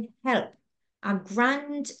divine help, a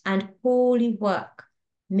grand and holy work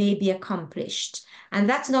may be accomplished. And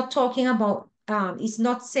that's not talking about, it's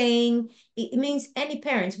not saying, it means any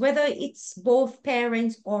parents, whether it's both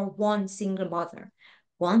parents or one single mother.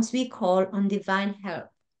 Once we call on divine help,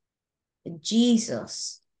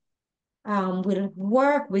 Jesus will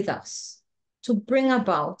work with us to bring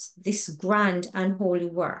about this grand and holy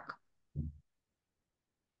work.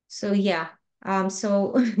 So yeah,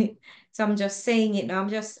 so I'm just saying it now. I'm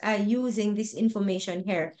just using this information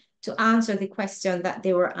here to answer the question that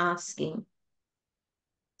they were asking.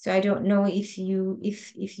 So I don't know if you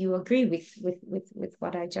agree with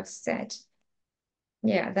what I just said.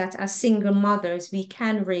 Yeah, that as single mothers, we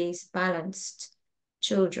can raise balanced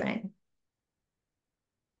children.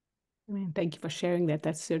 I mean, thank you for sharing that.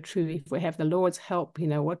 That's so true. If we have the Lord's help, you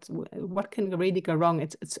know, what can really go wrong?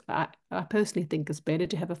 I personally think it's better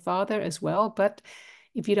to have a father as well. But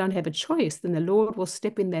if you don't have a choice, then the Lord will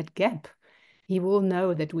step in that gap. He will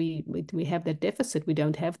know that we have that deficit. We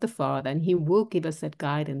don't have the father, and he will give us that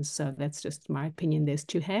guidance. So that's just my opinion. There's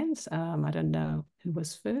two hands. I don't know who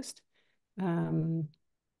was first. Oh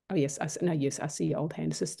yes, I see your old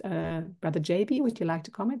hand. Just Brother JB, would you like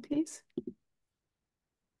to comment, please?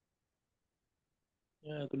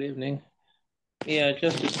 Yeah, good evening. Yeah,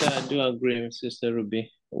 just to say, I do agree with Sister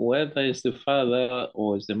Ruby. Whether it's the father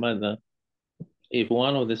or it's the mother, if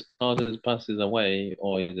one of the spouses passes away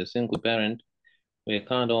or is a single parent, we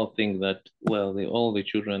can't all think that, well, all the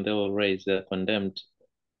children they were raised, they're condemned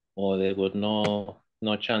or they got no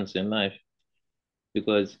chance in life,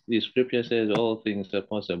 because the scripture says all things are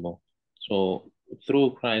possible. So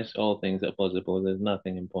through Christ, all things are possible. There's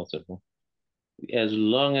nothing impossible. As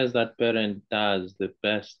long as that parent does the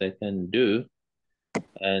best they can do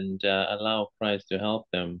and allow Christ to help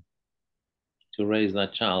them to raise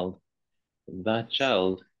that child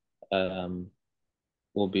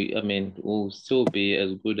will still be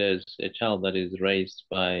as good as a child that is raised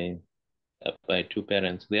by two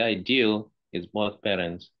parents. The ideal is both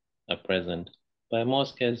parents are present. But in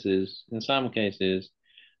some cases,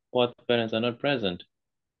 both parents are not present.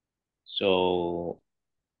 So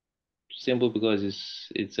simply because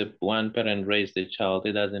it's a one parent raised a child,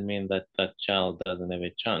 it doesn't mean that that child doesn't have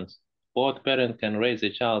a chance. Both parents can raise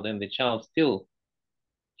a child and the child still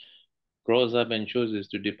grows up and chooses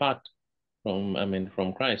to depart from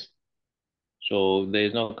Christ. So there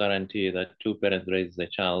is no guarantee that two parents raise a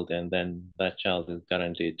child and then that child is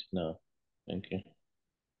guaranteed. No. Thank you.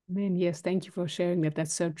 Amen. Yes, thank you for sharing that.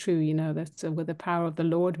 That's so true. You know, that's with the power of the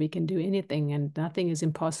Lord, we can do anything, and nothing is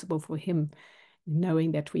impossible for him,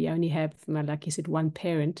 knowing that we only have, like you said, one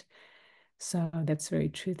parent. So that's very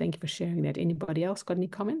true. Thank you for sharing that. Anybody else got any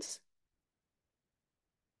comments?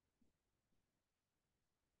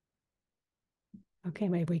 Okay,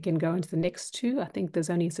 maybe we can go into the next two. I think it's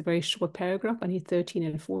a very short paragraph, only 13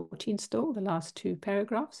 and 14 still, the last two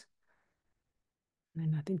paragraphs.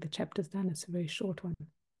 And I think the chapter's done. It's a very short one.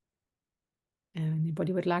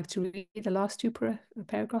 Anybody would like to read the last two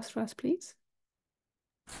paragraphs for us, please?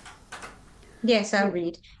 Yes, I'll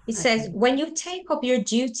read. It says, when you take up your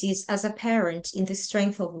duties as a parent in the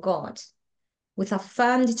strength of God, with a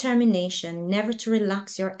firm determination never to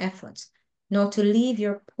relax your efforts, nor to leave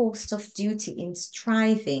your post of duty in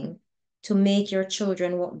striving to make your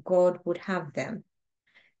children what God would have them,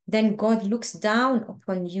 then God looks down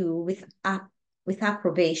upon you with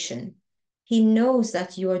approbation. He knows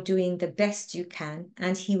that you are doing the best you can,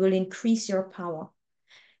 and he will increase your power.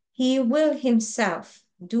 He will himself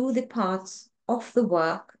do the parts of the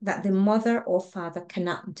work that the mother or father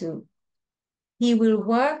cannot do. He will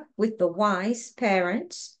work with the wise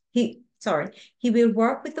parents. He will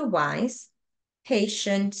work with the wise,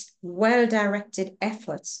 patient, well-directed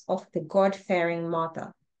efforts of the God-fearing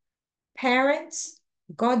mother. Parents,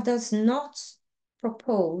 God does not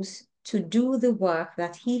propose to do the work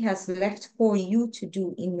that he has left for you to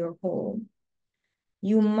do in your home.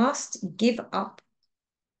 You must give up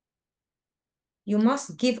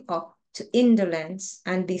to indolence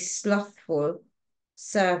and be slothful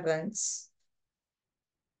servants.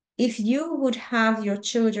 If you would have your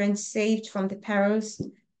children saved from the perils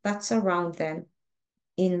that surround them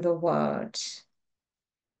in the world.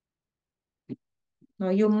 Now,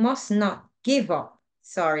 you must not give up.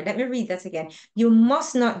 Sorry, let me read that again. You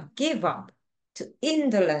must not give up to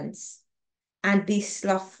indolence and be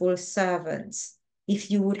slothful servants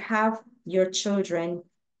if you would have your children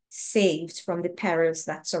saved from the perils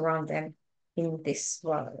that surround them in this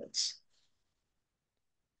world.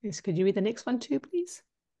 Yes, could you read the next one too, please?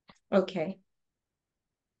 Okay.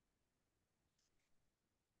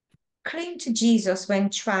 Cling to Jesus when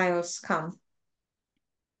trials come.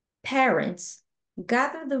 Parents,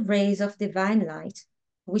 gather the rays of divine light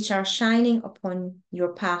which are shining upon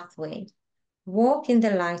your pathway. Walk in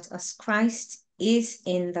the light as Christ is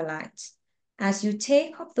in the light. As you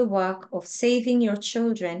take up the work of saving your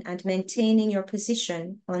children and maintaining your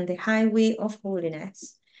position on the highway of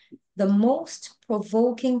holiness, the most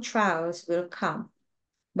provoking trials will come,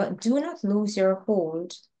 but do not lose your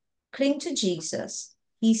hold. Cling to Jesus.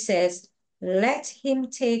 He says, let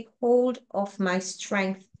him take hold of my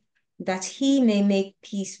strength, that he may make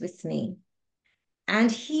peace with me. And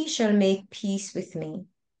he shall make peace with me.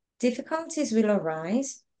 Difficulties will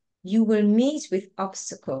arise. You will meet with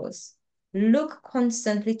obstacles. Look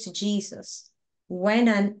constantly to Jesus. When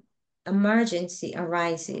an emergency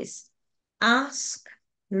arises, ask,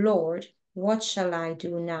 Lord, what shall I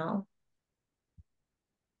do now?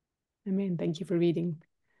 Amen. Thank you for reading.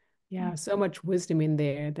 Yeah, so much wisdom in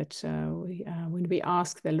there that when we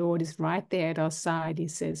ask, the Lord is right there at our side. He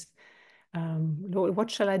says, Lord, what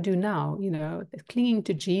shall I do now? You know, clinging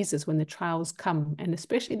to Jesus when the trials come, and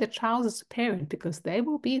especially the trials as a parent, because they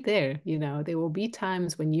will be there. You know, there will be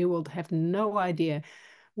times when you will have no idea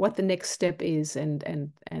what the next step is, and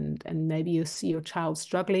maybe you see your child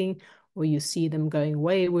struggling, or you see them going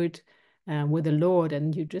wayward with the Lord,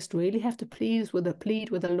 and you just really have to plead with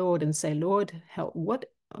the Lord and say, Lord, help,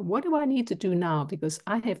 what do I need to do now? Because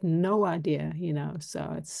I have no idea, you know.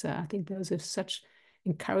 So it's I think those are such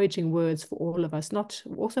encouraging words for all of us, not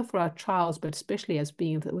also for our trials, but especially as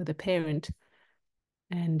being with a parent.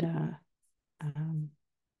 And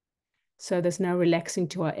so there's no relaxing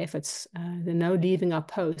to our efforts, there's no leaving our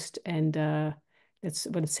post, and that's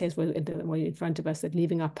what it says in front of us, that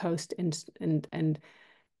leaving our post, and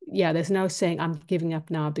yeah, there's no saying I'm giving up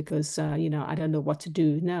now because you know, I don't know what to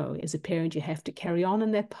do. No, as a parent, you have to carry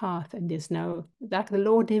on that path, and there's no, like, the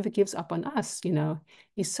Lord never gives up on us. You know,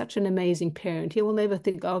 He's such an amazing parent. He will never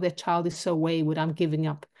think, oh, that child is so wayward, I'm giving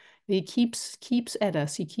up. He keeps at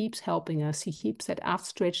us. He keeps helping us. He keeps that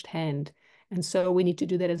outstretched hand, and so we need to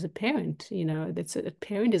do that as a parent. You know, that's a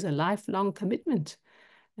parent is a lifelong commitment,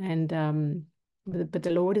 and but the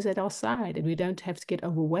Lord is at our side, and we don't have to get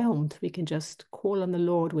overwhelmed. We can just call on the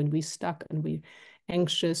Lord when we're stuck and we're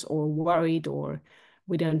anxious or worried, or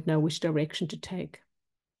we don't know which direction to take.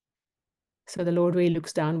 So the Lord really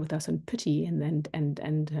looks down with us in pity and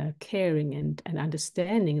caring and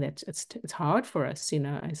understanding that it's hard for us, you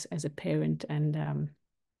know, as a parent, and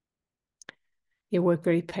He worked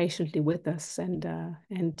very patiently with us, and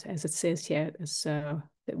as it says here, as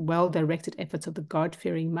the well-directed efforts of the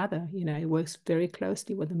God-fearing mother. You know, He works very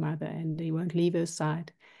closely with the mother, and He won't leave her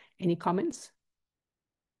side. Any comments?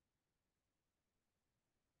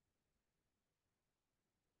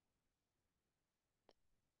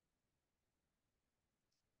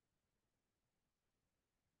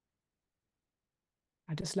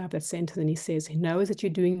 I just love that sentence. And He says, He knows that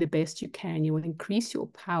you're doing the best you can. You will increase your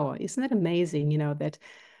power. Isn't that amazing? You know, that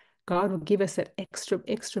God will give us that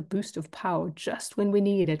extra boost of power just when we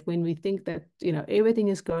need it, when we think that, you know, everything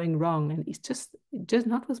is going wrong. And it's just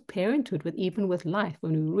not with parenthood, but even with life,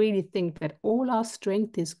 when we really think that all our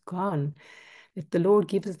strength is gone, that the Lord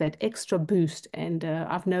gives us that extra boost. And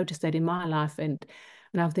I've noticed that in my life, and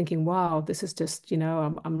I'm thinking, wow, this is just, you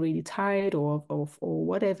know, I'm really tired, or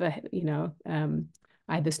whatever, you know.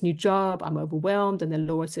 I have this new job, I'm overwhelmed, and the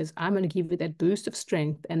Lord says, I'm going to give you that boost of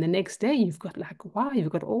strength. And the next day you've got, like, wow, you've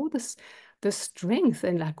got all this strength,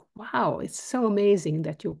 and like, wow, it's so amazing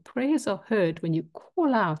that your prayers are heard when you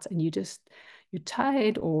call out, and you're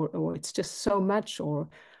tired, or it's just so much, or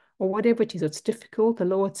whatever it is, it's difficult. The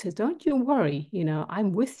Lord says, don't you worry, you know,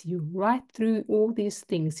 I'm with you right through all these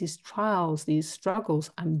things, these trials, these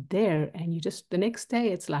struggles. I'm there. And you just, the next day,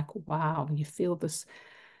 it's like, wow, you feel this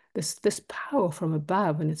power from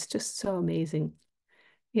above, and it's just so amazing.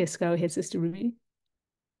 Yes, go ahead, Sister Ruby.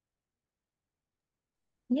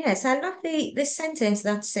 Yes, I love the sentence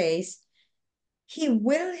that says, He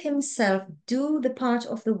will Himself do the part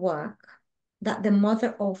of the work that the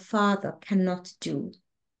mother or father cannot do.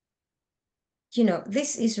 You know,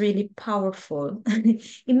 this is really powerful.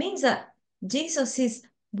 It means that Jesus is,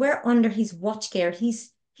 we're under His watch care.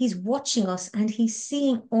 He's watching us, and He's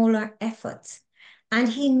seeing all our efforts. And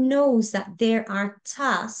He knows that there are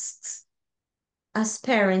tasks as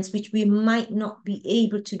parents which we might not be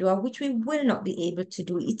able to do, or which we will not be able to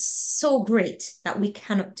do. It's so great that we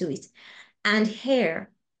cannot do it. And here,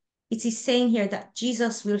 it is saying here that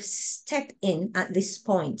Jesus will step in at this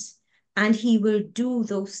point, and He will do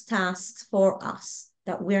those tasks for us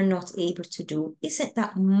that we're not able to do. Isn't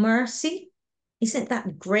that mercy? Isn't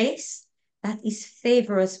that grace? That is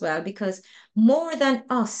favor as well, because more than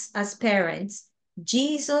us as parents,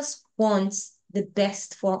 Jesus wants the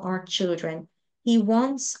best for our children. He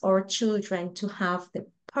wants our children to have the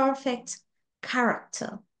perfect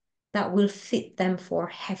character that will fit them for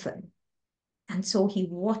heaven. And so He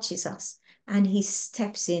watches us, and He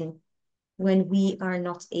steps in when we are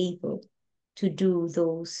not able to do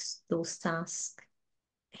those tasks.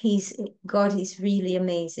 God is really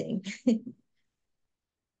amazing.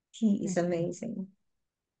 He is amazing.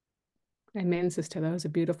 Amen, sister. Those are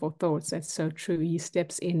beautiful thoughts. That's so true. He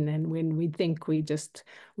steps in, and when we think we've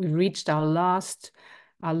reached our last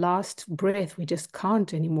breath, we just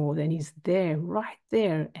can't anymore, then He's there, right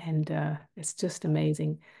there, and it's just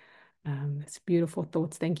amazing. It's beautiful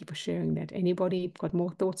thoughts. Thank you for sharing that. Anybody got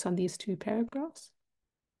more thoughts on these two paragraphs?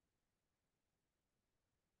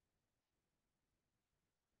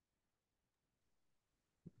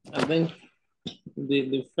 I think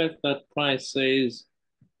the fact that Christ says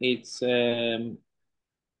it's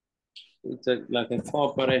like a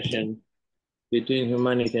cooperation between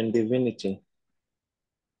humanity and divinity.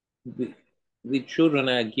 The children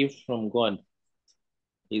are a gift from God.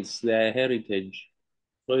 It's their heritage.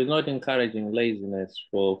 So it's not encouraging laziness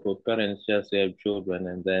for parents just to have children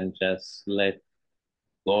and then just let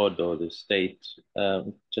God or the state,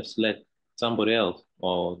 just let somebody else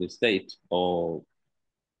or the state or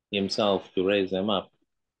himself to raise them up.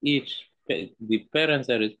 The parents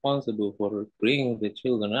are responsible for bringing the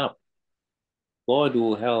children up. God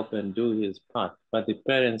will help and do his part, but the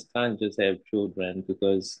parents can't just have children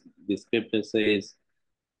because the scripture says,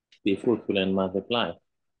 be fruitful and multiply.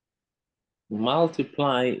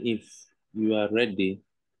 Multiply if you are ready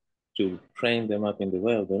to train them up in the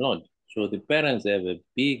way of the Lord. So the parents have a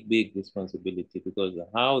big, big responsibility because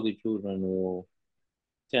how the children will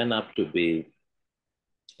turn up to be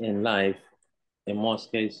in life, in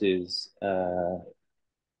most cases,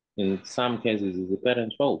 in some cases, is the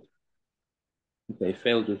parents' fault. They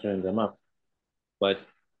fail to train them up. But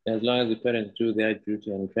as long as the parents do their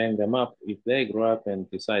duty and train them up, if they grow up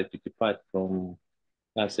and decide to depart from,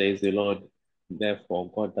 that says the Lord,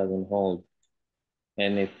 therefore God doesn't hold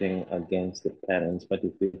anything against the parents. But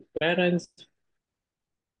if the parents,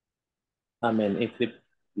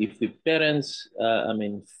 if the parents,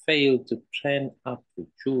 fail to train up the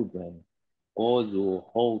children, God will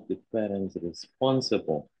hold the parents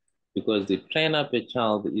responsible because the train up a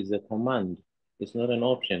child is a command. It's not an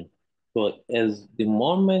option. So as the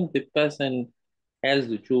moment the person has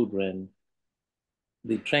the children,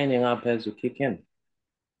 the training up has to kick in.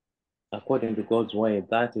 According to God's way,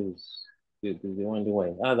 that is the only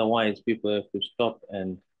way. Otherwise, people have to stop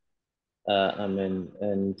and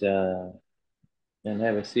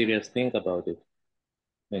have a serious think about it.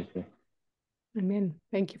 Thank you. Amen.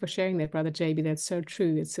 Thank you for sharing that, Brother JB. That's so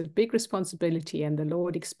true. It's a big responsibility, and the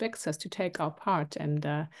Lord expects us to take our part and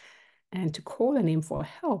to call on Him for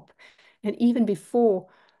help. And even before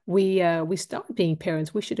we start being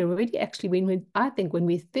parents, we should already actually, when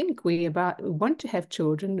we think we want to have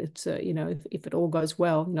children, it's if it all goes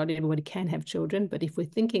well, not everybody can have children, but if we're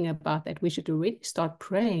thinking about that, we should already start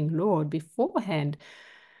praying, Lord, beforehand.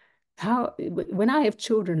 When I have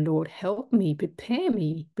children, Lord, help me, prepare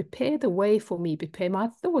the way for me, prepare my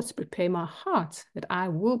thoughts, prepare my heart, that I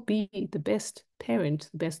will be the best parent,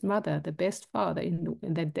 the best mother, the best father,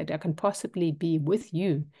 that I can possibly be with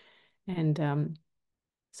you. And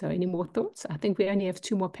so any more thoughts? I think we only have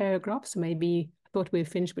 2 more paragraphs. Maybe I thought we were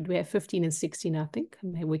finished, but we have 15 and 16, I think.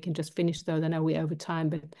 Maybe we can just finish those. I know we're over time,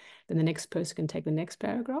 but then the next person can take the next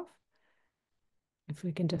paragraph. If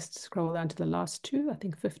we can just scroll down to the last 2, I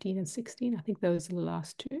think 15 and 16, I think those are the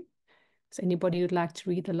last 2. Is anybody who'd like to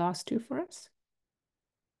read the last 2 for us?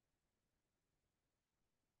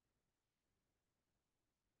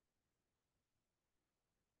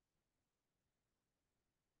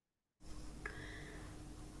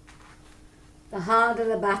 The harder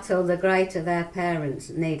the battle, the greater their parents'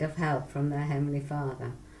 need of help from their Heavenly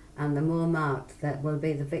Father, and the more marked that will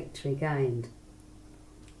be the victory gained.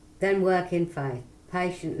 Then work in faith,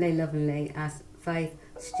 patiently, lovingly, as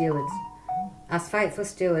faithful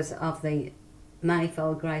stewards of the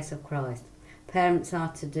manifold grace of Christ. Parents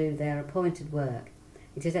are to do their appointed work.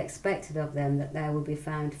 It is expected of them that they will be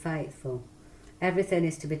found faithful. Everything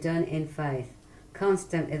is to be done in faith.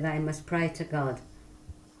 Constantly they must pray to God.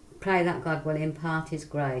 Pray that God will impart His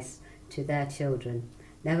grace to their children.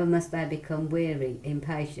 Never must they become weary,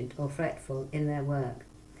 impatient, or fretful in their work.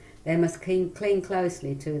 They must cling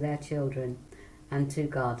closely to their children and to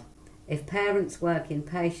God. If parents work in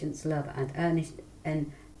patience, love,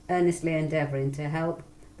 and earnestly endeavouring to help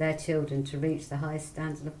their children to reach the highest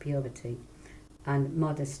standard of purity and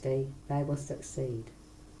modesty, they will succeed.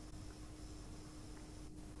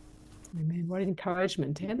 Amen. What an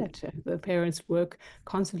encouragement, that the parents work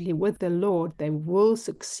constantly with the Lord, they will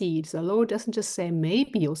succeed. So the Lord doesn't just say,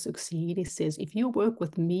 maybe you'll succeed. He says, if you work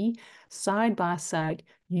with me side by side,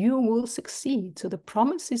 you will succeed. So the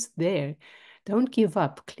promise is there. Don't give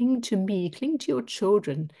up. Cling to me. Cling to your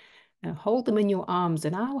children. Hold them in your arms,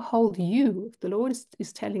 and I'll hold you. The Lord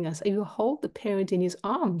is telling us, you hold the parent in His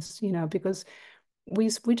arms, because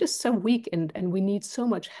we're just so weak and we need so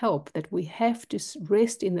much help that we have to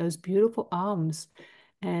rest in those beautiful arms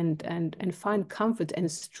and find comfort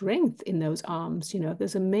and strength in those arms.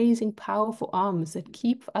 Those amazing, powerful arms that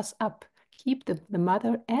keep us up, keep the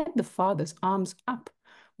mother and the father's arms up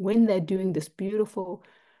when they're doing this beautiful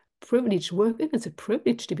privileged work. It's a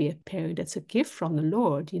privilege to be a parent. It's a gift from the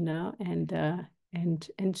Lord, and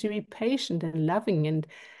to be patient and loving and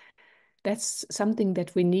that's something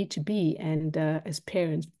that we need to be. And as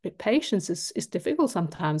parents, patience is difficult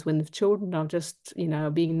sometimes when the children are just,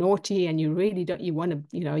 being naughty, and you really don't, you want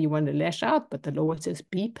to lash out, but the Lord says,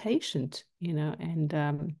 be patient, and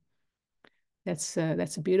that's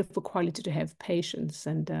a beautiful quality to have, patience,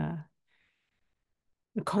 and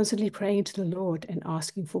constantly praying to the Lord and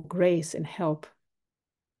asking for grace and help,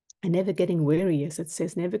 and never getting weary, as it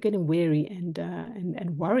says, never getting weary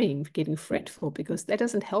and worrying, getting fretful, because that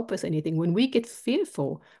doesn't help us anything. When we get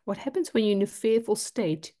fearful, what happens when you're in a fearful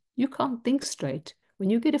state? You can't think straight.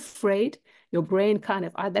 When you get afraid, your brain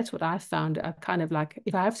that's what I found, kind of like,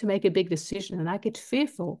 if I have to make a big decision and I get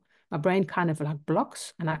fearful, my brain kind of like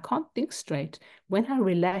blocks and I can't think straight. When I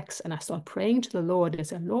relax and I start praying to the Lord and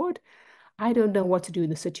say, Lord, I don't know what to do in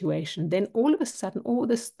the situation, then all of a sudden,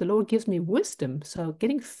 the Lord gives me wisdom. So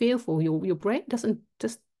getting fearful, your brain doesn't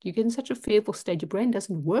you get in such a fearful state, your brain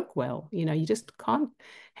doesn't work well. You just can't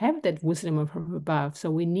have that wisdom from above. So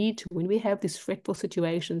we need to, when we have these fretful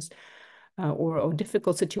situations or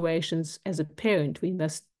difficult situations as a parent, we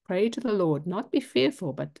must pray to the Lord, not be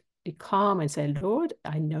fearful, but be calm and say, Lord,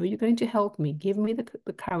 I know you're going to help me. Give me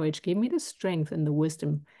the courage, give me the strength and the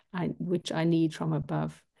wisdom which I need from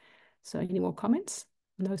above. So any more comments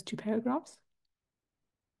on those two paragraphs?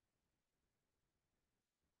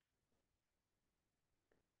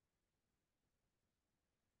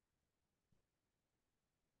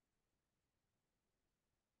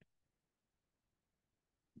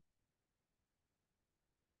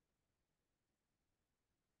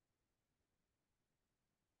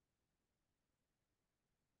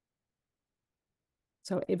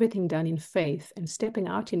 So everything done in faith and stepping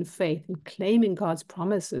out in faith and claiming God's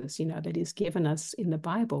promises, that He's given us in the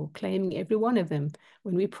Bible, claiming every one of them.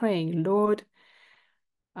 When we're praying, Lord,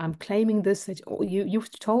 I'm claiming this, that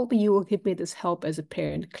you've told me you will give me this help as a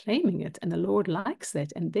parent, claiming it. And the Lord likes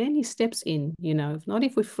that. And then He steps in, if not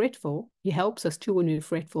if we're fretful, He helps us too when we're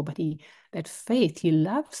fretful, but that faith, He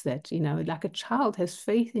loves that, like a child has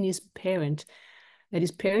faith in his parent, that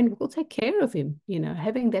his parent will take care of him,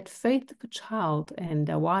 having that faith of a child. And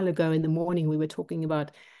a while ago in the morning, we were talking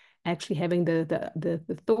about actually having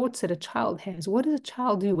the thoughts that a child has. What does a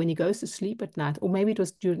child do when he goes to sleep at night? Or maybe it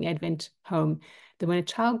was during Advent home, that when a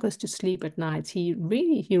child goes to sleep at night, he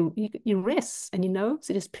really, he rests, and he knows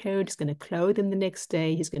that his parent is going to clothe him the next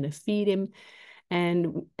day, he's going to feed him.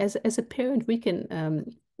 And as a parent, we can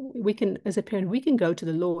go to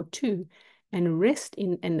the Lord too, and rest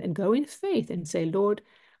in and go in faith and say, Lord,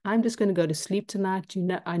 I'm just going to go to sleep tonight.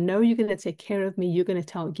 I know you're going to take care of me. You're going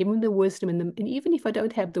to give me the wisdom. And even if I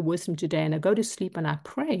don't have the wisdom today and I go to sleep and I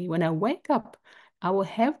pray, when I wake up, I will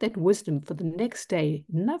have that wisdom for the next day,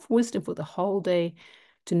 enough wisdom for the whole day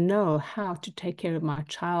to know how to take care of my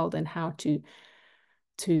child and how to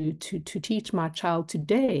teach my child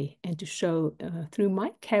today, and to show through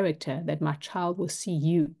my character that my child will see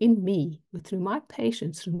you in me, through my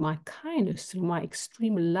patience, through my kindness, through my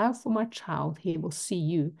extreme love for my child, he will see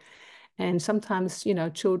you. And sometimes,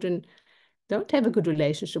 children don't have a good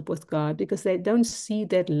relationship with God because they don't see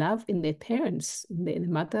that love in their parents, in the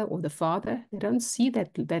mother or the father. They don't see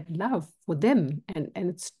that love for them. And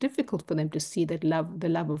it's difficult for them to see that love, the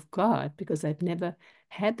love of God, because they've never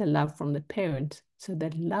had the love from the parent. So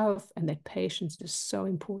that love and that patience is so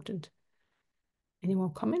important. Any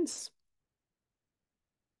more comments?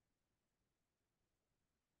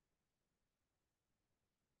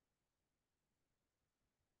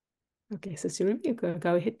 Okay, so Ruby, you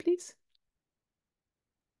go ahead, please.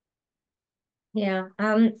 Yeah,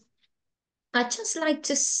 I'd just like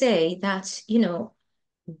to say that,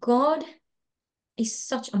 God is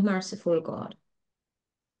such a merciful God.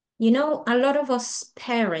 A lot of us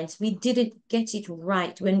parents, we didn't get it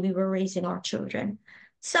right when we were raising our children.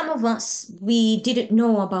 Some of us, we didn't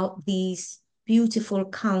know about these beautiful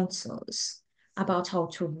counsels about how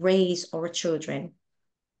to raise our children.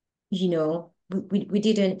 We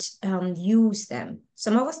didn't use them.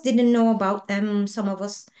 Some of us didn't know about them. Some of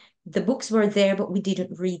us, the books were there, but we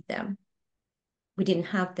didn't read them. We didn't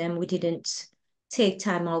have them. We didn't take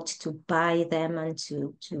time out to buy them and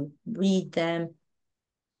to read them,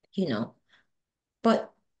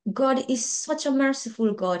 But God is such a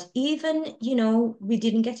merciful God. Even, we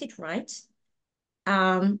didn't get it right.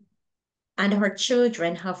 And our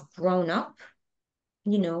children have grown up,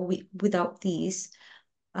 without these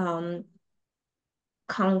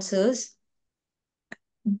counsels.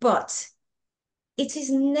 But it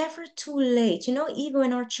is never too late, even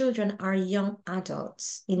when our children are young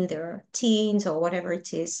adults in their teens or whatever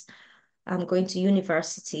it is, going to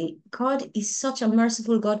university. God is such a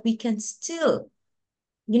merciful God. We can still,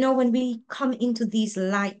 when we come into these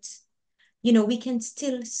light we can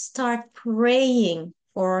still start praying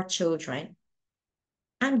for our children.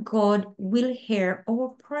 And God will hear our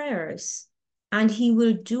prayers. And he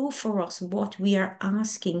will do for us what we are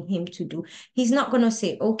asking him to do. He's not going to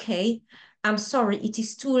say, okay, I'm sorry, it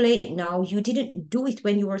is too late now. You didn't do it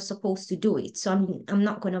when you were supposed to do it. So I'm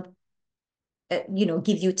not going to,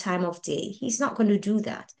 give you time of day. He's not going to do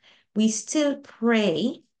that. We still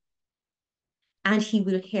pray and he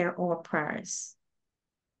will hear our prayers.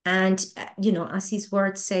 And, as his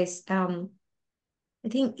word says, I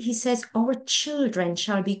think he says, our children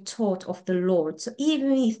shall be taught of the Lord. So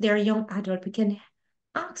even if they're young adult, we can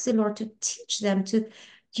ask the Lord to teach them to,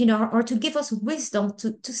 or to give us wisdom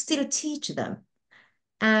to still teach them.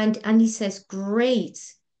 And he says,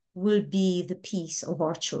 great will be the peace of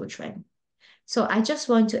our children. So I just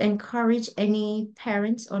want to encourage any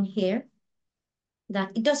parents on here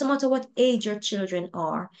that it doesn't matter what age your children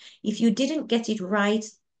are. If you didn't get it right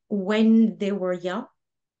when they were young,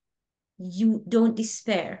 you don't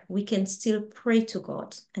despair. We can still pray to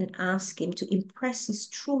God and ask him to impress his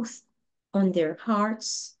truth on their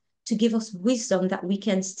hearts, to give us wisdom that we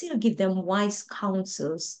can still give them wise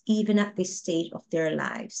counsels, even at this stage of their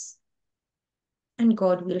lives. And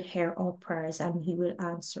God will hear our prayers and he will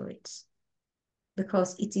answer it,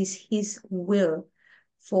 because it is his will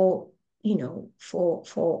for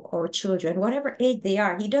our children, whatever age they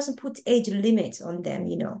are. He doesn't put age limits on them,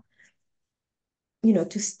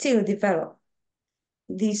 to still develop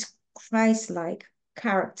these Christ-like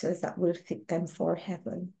characters that will fit them for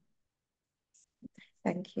heaven.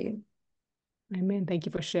 Thank you. Amen. Thank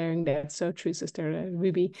you for sharing that. So true, Sister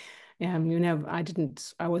Ruby. I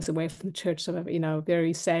was away from the church, so,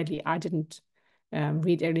 very sadly, I didn't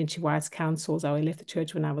read Ellen G. White's counsels. I left the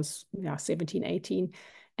church when I was 17, 18.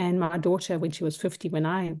 And my daughter, when she was 50, when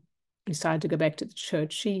I decided to go back to the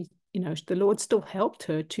church, she, the Lord still helped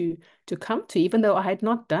her to come to, even though I had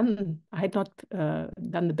not done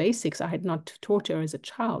the basics. I had not taught her as a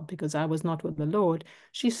child because I was not with the Lord.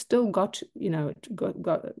 She still got, her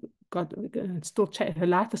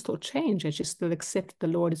life has still changed, and she still accepted the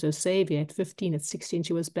Lord as her Savior. At 15, at 16,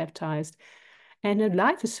 she was baptized. And her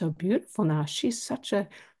life is so beautiful now. She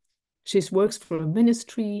works for a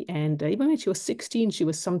ministry, and even when she was 16, she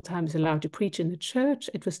was sometimes allowed to preach in the church.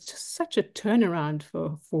 It was just such a turnaround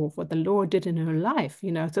for what the Lord did in her life.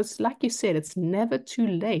 So it's like you said, it's never too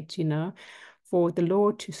late, for the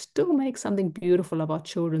Lord to still make something beautiful of our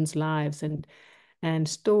children's lives and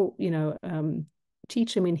still,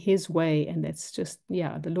 teach them in his way. And that's just,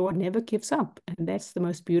 the Lord never gives up. And that's the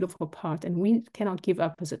most beautiful part. And we cannot give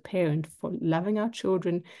up as a parent for loving our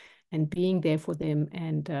children and being there for them,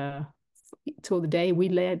 and till the day we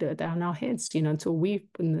lay down our heads, until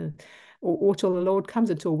or till the Lord comes,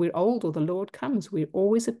 until we're old or the Lord comes. We're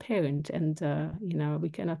always a parent, and we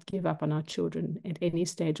cannot give up on our children at any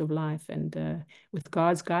stage of life. And with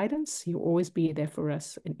God's guidance, he'll always be there for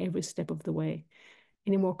us in every step of the way.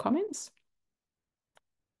 Any more comments?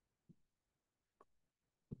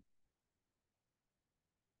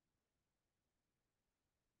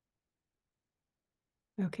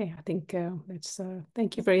 Okay, I think that's,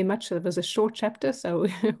 thank you very much. It was a short chapter, so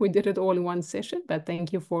we did it all in one session, but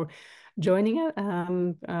thank you for joining us.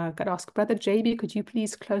 Could I ask Brother JB, could you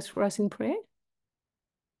please close for us in prayer?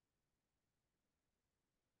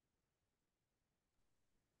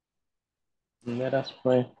 Let us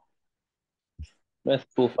pray.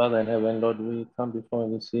 Merciful Father in heaven, Lord, we come before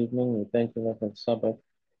you this evening. We thank you, Lord, for the Sabbath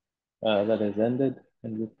that has ended,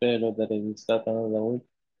 and we pray, Lord, that as we start another week,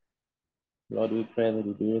 Lord, we pray that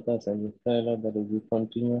you be with us, and we pray, Lord, that as we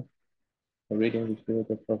continue reading the spirit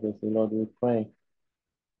of prophecy, Lord, we pray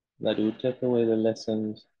that you take away the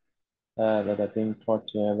lessons that are being taught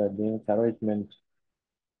here, that be encouragement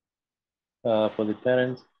for the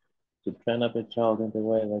parents to train up a child in the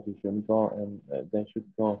way that he should go, and they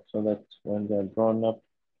should go, so that when they are grown up,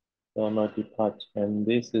 they will not depart. And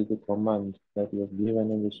this is the command that you have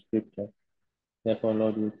given in the scripture. Therefore,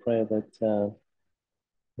 Lord, we pray that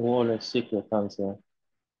we always seek your counsel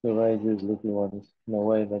to raise these little ones in a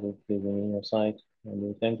way that is pleasing in your sight. And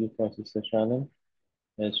we thank you for Sister Charlene,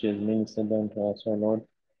 as she has ministered unto us, O Lord.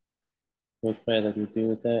 We pray that you be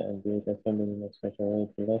with her and be with her family in a special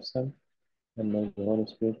way. Bless them, and may the Holy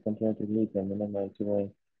Spirit continue to lead them in a mighty way.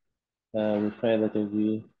 We pray that as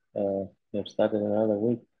we have started another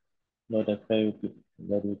week, Lord, I pray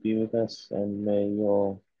that you be with us, and may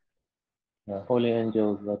your holy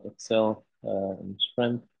angels that excel in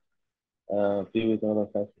strength be with all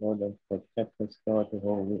of us, Lord, and protect us throughout the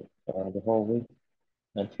whole week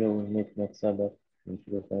until we meet next Sabbath. In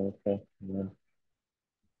Jesus' name we pray. Amen.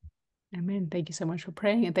 Amen. Thank you so much for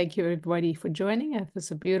praying, and thank you everybody for joining. It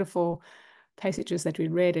was a beautiful passages that we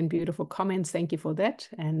read and beautiful comments. Thank you for that.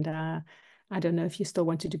 And I don't know if you still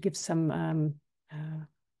wanted to give some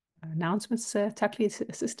announcements, Tuckley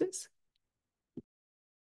sisters.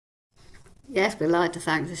 Yes, we'd like to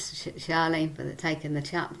thank Charlene for taking the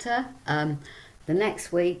chapter. The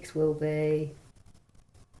next week's will be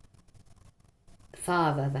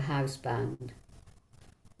Father the House Band,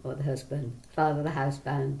 or the husband, Father the House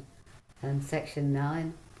Band, section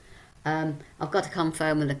 9. I've got to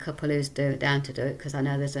confirm with a couple who's down to do it, because I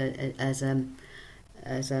know there's an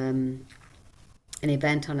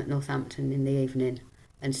event on at Northampton in the evening,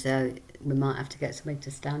 and so we might have to get somebody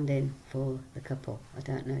to stand in for the couple. I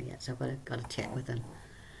don't know yet, so I've got to check with them.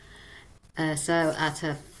 So at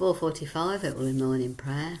 4:45 it will be morning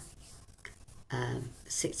prayer.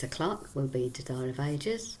 6 o'clock will be Desire of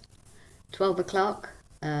Ages. 12 o'clock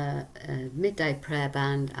midday prayer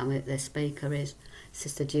band, and the speaker is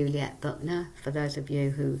Sister Juliet Buckner. For those of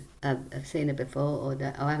you who have seen her before or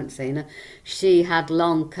haven't seen her, she had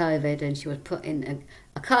long COVID and she was put in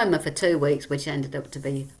a coma for 2 weeks, which ended up to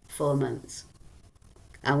be 4 months.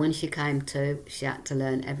 And when she came to, she had to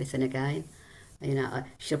learn everything again. You know,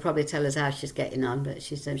 she'll probably tell us how she's getting on, but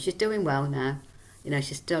she's doing well now. You know,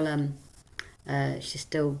 she's still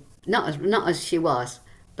not as she was,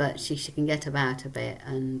 but she can get about a bit,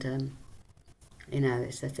 and you know,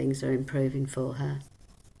 so things are improving for her.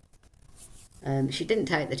 She didn't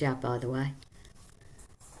take the jab, by the way,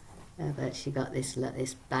 but she got this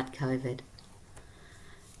bad COVID.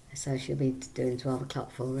 So she'll be doing 12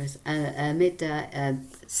 o'clock for us. Midday,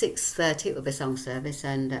 6:30 it will be song service,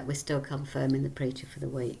 and we're still confirming the preacher for the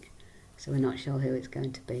week. So we're not sure who it's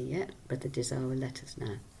going to be yet, but the Desire will let us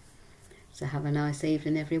know. So have a nice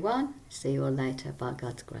evening, everyone. See you all later, by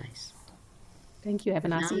God's grace. Thank you. Have a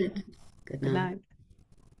nice evening. Good night.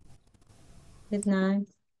 Good night.